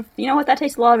a lot of, that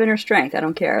takes a lot of inner strength. I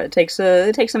don't care. It takes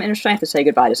some inner strength to say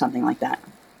goodbye to something like that.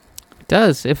 It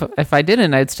does. If I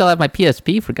didn't, I'd still have my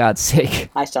PSP, for God's sake.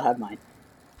 I still have mine.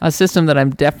 A system that I'm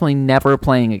definitely never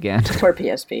playing again. Poor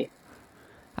PSP.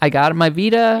 I got my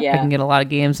Vita. Yeah. I can get a lot of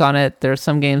games on it. There are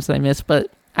some games that I miss, but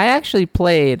I actually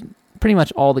played pretty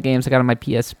much all the games I got on my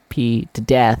PSP to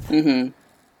death. Mm-hmm.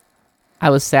 I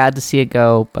was sad to see it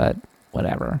go, but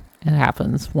whatever. It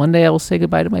happens. One day I will say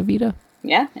goodbye to my Vita.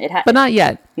 Yeah, it happens. But not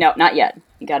yet. No, not yet.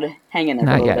 You gotta hang in there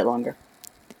for a Not little yet. bit longer.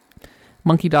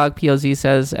 Monkey Dog POZ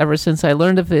says, ever since I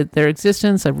learned of their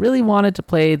existence, I really wanted to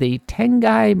play the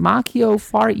Tengai Makio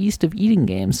Far East of Eating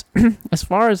games. As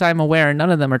far as I'm aware,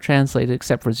 none of them are translated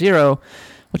except for Zero,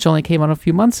 which only came out a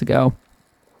few months ago.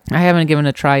 I haven't given it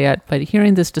a try yet, but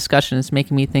hearing this discussion is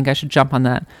making me think I should jump on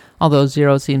that, although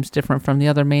Zero seems different from the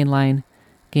other mainline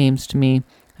games to me.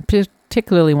 I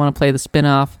particularly want to play the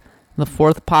spin-off, The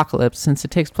Fourth Apocalypse, since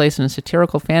it takes place in a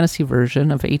satirical fantasy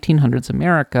version of 1800s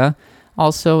America.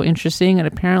 Also interesting, and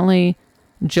apparently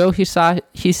Joe Hisaishi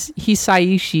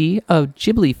of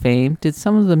Ghibli fame did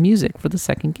some of the music for the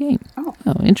second game. Oh,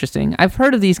 interesting. I've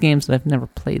heard of these games, but I've never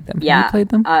played them. yeah. Have you played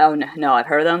them? No, I've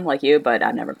heard of them like you, but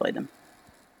I've never played them.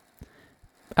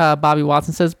 Bobby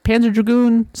Watson says, Panzer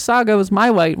Dragoon Saga was my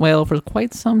white whale for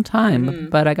quite some time,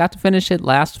 but I got to finish it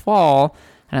last fall,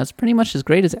 and it was pretty much as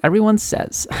great as everyone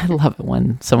says. I love it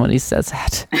when somebody says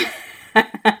that.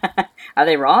 Are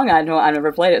they wrong? I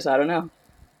never played it, so I don't know.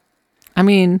 I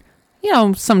mean,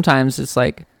 sometimes it's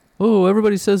like, oh,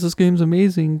 everybody says this game's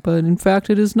amazing, but in fact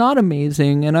it is not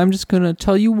amazing, and I'm just going to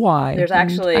tell you why. There's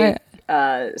actually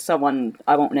someone,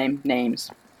 I won't name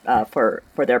names for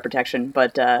their protection,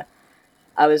 but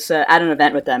I was at an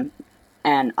event with them,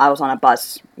 and I was on a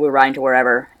bus. We were riding to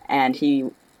wherever, and he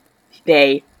was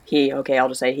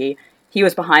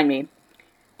behind me,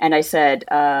 and I said,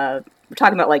 we're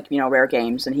talking about, rare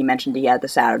games, and he mentioned he had the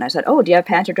Saturn. And I said, oh, do you have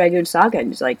Panzer Dragoon Saga? And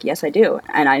he's like, yes, I do.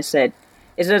 And I said,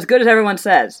 is it as good as everyone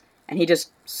says? And he just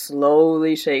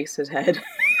slowly shakes his head.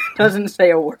 Doesn't say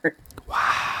a word.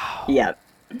 Wow. Yeah.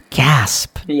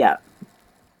 Gasp. Yeah.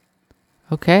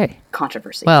 Okay.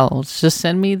 Controversy. Well, just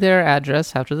send me their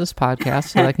address after this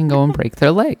podcast so I can go and break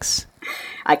their legs.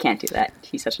 I can't do that.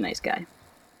 He's such a nice guy.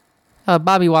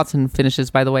 Bobby Watson finishes,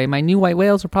 by the way, my new white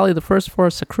whales are probably the first 4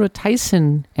 Sakura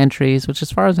Tyson entries, which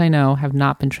as far as I know have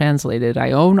not been translated.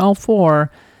 I own all 4,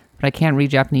 but I can't read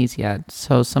Japanese yet,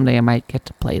 so someday I might get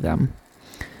to play them.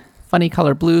 Funny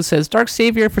Color Blue says, Dark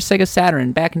Savior for Sega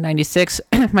Saturn, back in 96.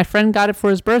 My friend got it for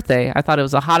his birthday. I thought it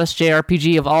was the hottest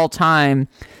JRPG of all time.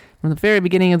 From the very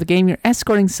beginning of the game, you're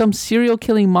escorting some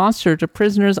serial-killing monster to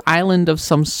Prisoner's Island of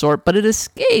some sort, but it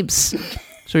escapes.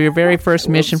 So your very first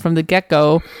mission from the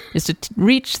get-go is to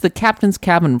reach the captain's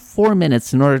cabin in 4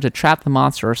 minutes in order to trap the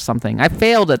monster or something. I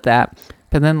failed at that,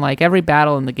 but then like every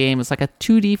battle in the game is like a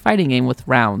 2D fighting game with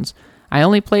rounds. I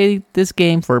only played this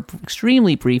game for an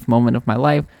extremely brief moment of my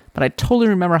life, but I totally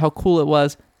remember how cool it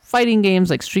was. Fighting games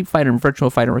like Street Fighter and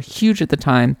Virtua Fighter were huge at the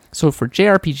time, so for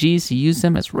JRPGs to use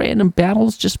them as random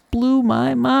battles just blew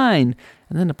my mind.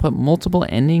 And then to put multiple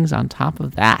endings on top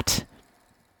of that.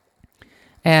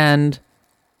 And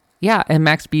yeah, and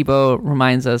Max Bebo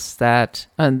reminds us that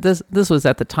this was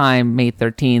at the time, May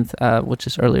 13th, which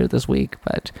is earlier this week,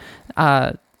 but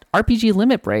RPG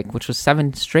Limit Break, which was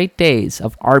 7 straight days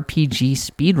of RPG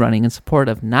speedrunning in support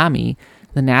of NAMI,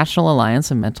 the National Alliance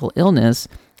of Mental Illness,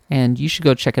 and you should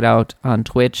go check it out on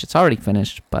Twitch. It's already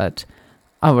finished, but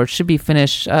it should be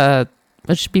finished. It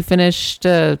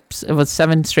was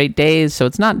 7 straight days, so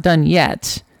it's not done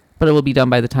yet. But it will be done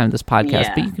by the time of this podcast.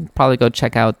 Yeah. But you can probably go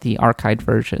check out the archived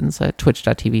versions at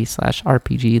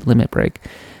twitch.tv/RPG Limit Break.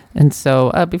 And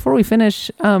so before we finish,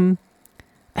 these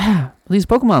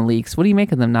Pokemon leaks, what do you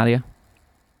make of them, Nadia?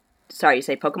 Sorry, you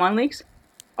say Pokemon leaks?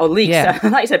 Oh, leaks. Yeah. I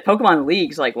thought you said Pokemon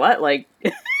leagues. Like, what? Like,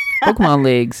 Pokemon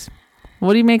leagues.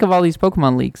 What do you make of all these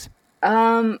Pokemon leaks?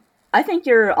 I think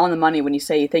you're on the money when you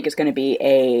say you think it's going to be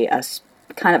a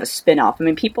kind of a spin-off. I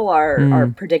mean, people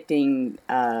are predicting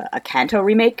a Kanto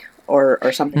remake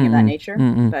or something of that nature.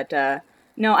 But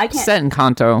no, I can't. Set in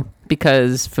Kanto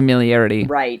because familiarity.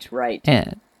 Right.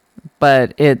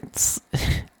 But it's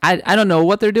I don't know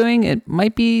what they're doing. It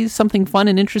might be something fun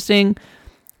and interesting,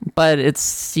 but it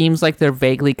seems like they're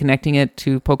vaguely connecting it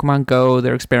to Pokemon Go.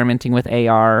 They're experimenting with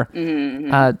AR.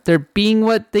 They're being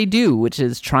what they do, which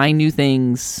is trying new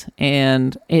things,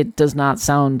 and it does not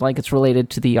sound like it's related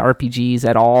to the RPGs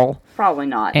at all. Probably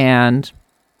not. And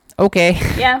okay,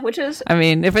 yeah, which is. I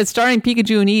mean, if it's starring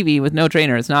Pikachu and Eevee with no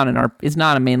trainer, it's not it's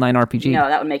not a mainline RPG. No,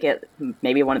 that would make it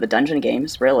maybe one of the dungeon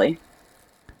games, really.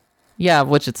 Yeah,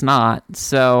 which it's not.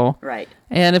 So right.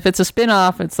 And if it's a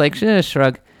spin-off, it's like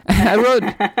shrug.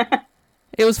 It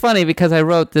was funny because I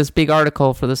wrote this big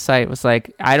article for the site. It was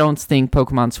like, I don't think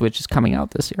Pokemon Switch is coming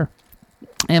out this year.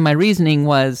 And my reasoning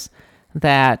was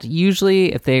that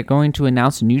usually if they're going to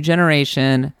announce a new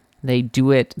generation, they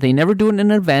do it. They never do it in an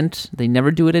event. They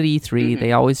never do it at E3.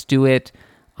 They always do it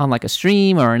like a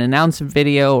stream or an announcement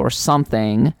video or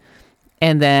something,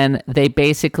 and then they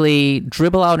basically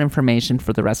dribble out information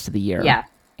for the rest of the year. Yeah.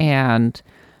 And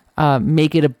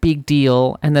make it a big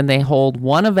deal, and then they hold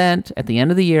one event at the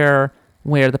end of the year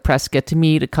where the press get to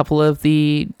meet a couple of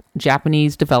the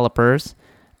Japanese developers,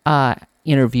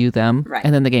 interview them, Right.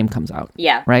 and then the game comes out.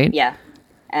 Yeah. Right? Yeah.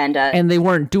 And they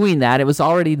weren't doing that. It was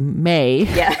already May.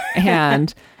 Yeah.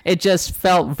 And it just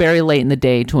felt very late in the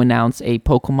day to announce a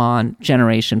Pokemon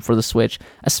generation for the Switch,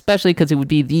 especially because it would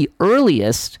be the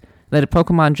earliest that a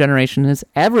Pokemon generation has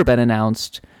ever been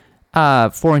announced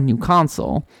for a new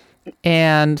console.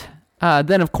 And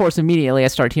then, of course, immediately I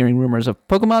start hearing rumors of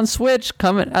Pokemon Switch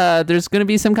coming. There's going to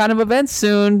be some kind of event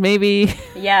soon, maybe.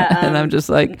 Yeah. And I'm just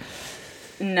like,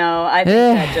 no, I think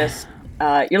that just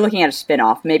you're looking at a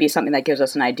spin-off, maybe something that gives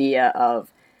us an idea of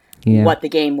what the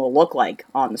game will look like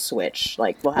on the Switch.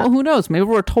 Like, we'll have. Well, who knows? Maybe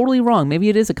we're totally wrong. Maybe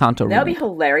it is a Kanto That would be remake.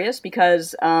 hilarious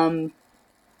because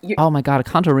Oh my god, a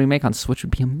Kanto remake on Switch would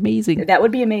be amazing. that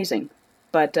would be amazing.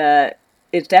 But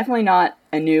it's definitely not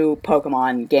a new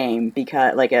Pokemon game,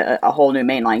 because like a whole new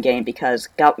mainline game, because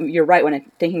you're right when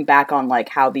thinking back on like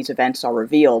how these events are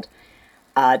revealed.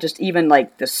 Just even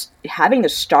like this, having the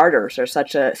starters are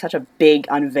such a big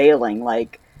unveiling,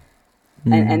 like,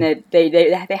 and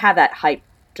they have that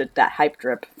hype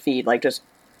drip feed like just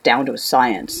down to a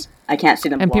science. I can't see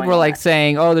them. And people blowing are all like that.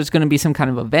 saying, "Oh, there's going to be some kind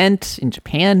of event in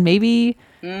Japan, maybe."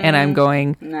 And I'm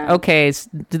going, no. "Okay,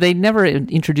 they never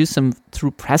introduce them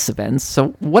through press events.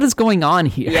 So what is going on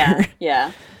here?" Yeah,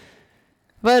 yeah.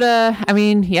 But I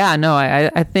mean, yeah, no,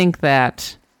 I think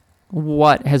that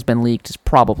what has been leaked is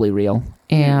probably real,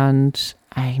 and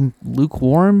I'm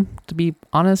lukewarm, to be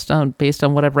honest, based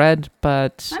on what I've read.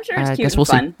 But I'm sure it's I cute guess and we'll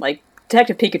fun. see. Like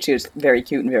Detective Pikachu is very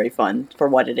cute and very fun for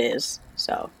what it is.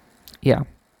 So Yeah.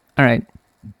 All right.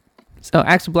 So,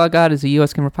 Axe of Blood God is a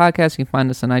U.S. Gamer podcast. You can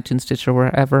find us on iTunes, Stitcher,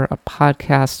 wherever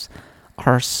podcasts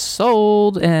are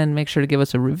sold. And make sure to give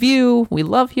us a review. We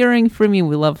love hearing from you.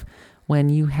 We love when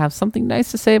you have something nice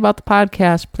to say about the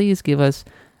podcast. Please give us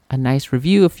a nice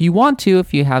review if you want to,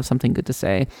 if you have something good to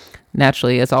say.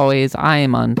 Naturally, as always, I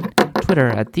am on Twitter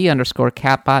at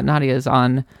 @the_catbot. Nadia is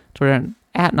on Twitter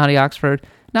at Nadia Oxford.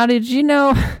 Nadia, did you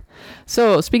know?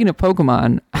 So, speaking of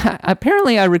Pokemon,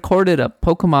 apparently I recorded a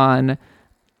Pokemon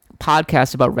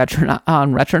podcast about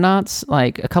Retronauts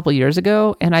like a couple years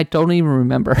ago, and I don't even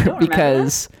remember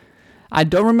because I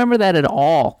don't remember that at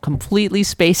all. Completely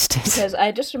spaced it. because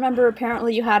I just remember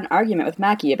apparently you had an argument with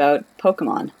Mackie about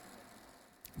Pokemon.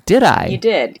 Did I? You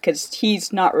did, because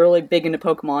he's not really big into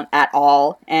Pokemon at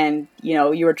all, and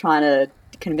you were trying to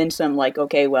convince him like,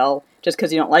 okay, well, just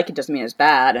because you don't like it doesn't mean it's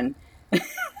bad, and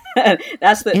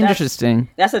that's Interesting.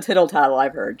 That's the tittle tattle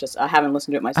I've heard. Just I haven't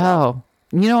listened to it myself.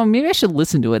 Oh, maybe I should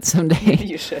listen to it someday.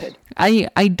 You should.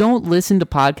 I don't listen to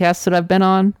podcasts that I've been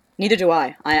on. Neither do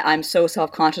I. I'm so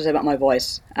self-conscious about my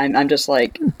voice. I'm just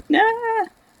like, nah.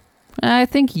 I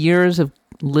think years of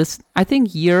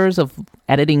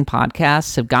editing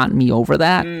podcasts have gotten me over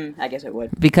that. I guess it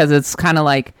would. Because it's kind of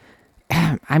like,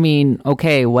 I mean,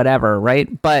 okay, whatever,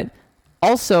 right? But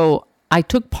also, I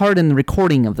took part in the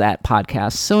recording of that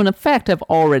podcast, so in effect, I've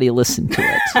already listened to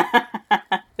it.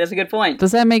 That's a good point.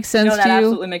 Does that make sense No, that to you?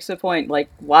 absolutely makes a point. Like,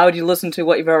 why would you listen to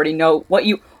what you've already know?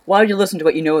 Why would you listen to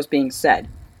what you know is being said?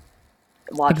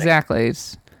 Logic. Exactly.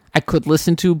 I could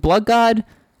listen to Blood God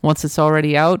once it's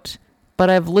already out, but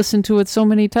I've listened to it so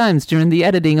many times during the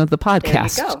editing of the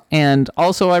podcast. There you go. And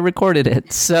also I recorded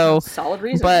it. So Solid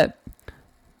reason.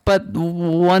 But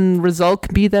one result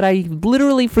could be that I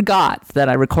literally forgot that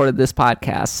I recorded this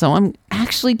podcast. So I'm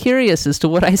actually curious as to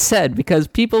what I said, because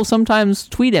people sometimes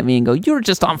tweet at me and go, "You were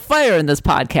just on fire in this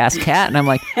podcast, Kat." And I'm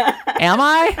like, am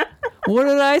I? What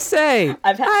did I say? I don't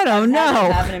I've had know.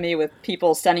 it happen to me with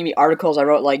people sending me articles I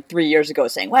wrote like 3 years ago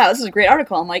saying, "Wow, this is a great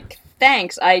article." I'm like,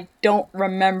 thanks. I don't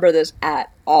remember this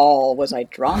at all. Was I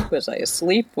drunk? Was I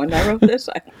asleep when I wrote this?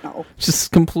 I don't know.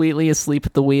 Just completely asleep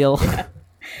at the wheel.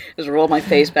 Just rolled my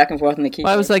face back and forth on the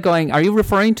keyboard. I was like going, are you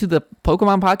referring to the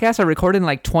Pokemon podcast I recorded in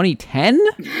like 2010?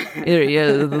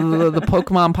 the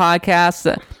Pokemon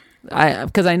podcast.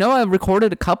 Because I know I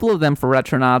recorded a couple of them for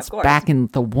Retronauts back in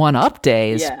the 1UP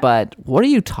days, Yeah. but what are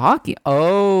you talking?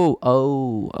 Oh,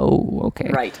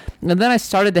 okay. Right. And then I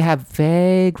started to have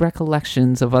vague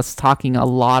recollections of us talking a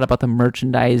lot about the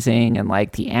merchandising and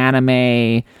like the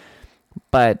anime.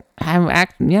 But I'm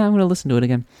going to listen to it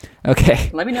again. Okay.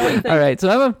 Let me know what you think. All right.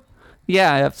 So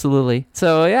yeah, absolutely.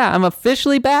 So yeah, I'm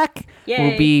officially back. Yay.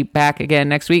 We'll be back again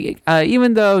next week.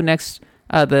 Even though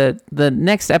the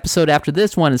next episode after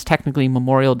this one is technically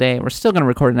Memorial Day, we're still going to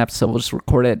record an episode. We'll just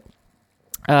record it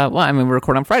Well, I mean, we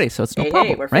record on Friday, so it's no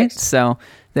problem, we're right? fixed. So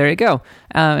there you go.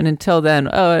 And until then,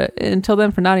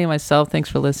 for Nadia and myself, thanks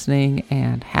for listening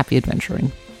and happy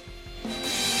adventuring.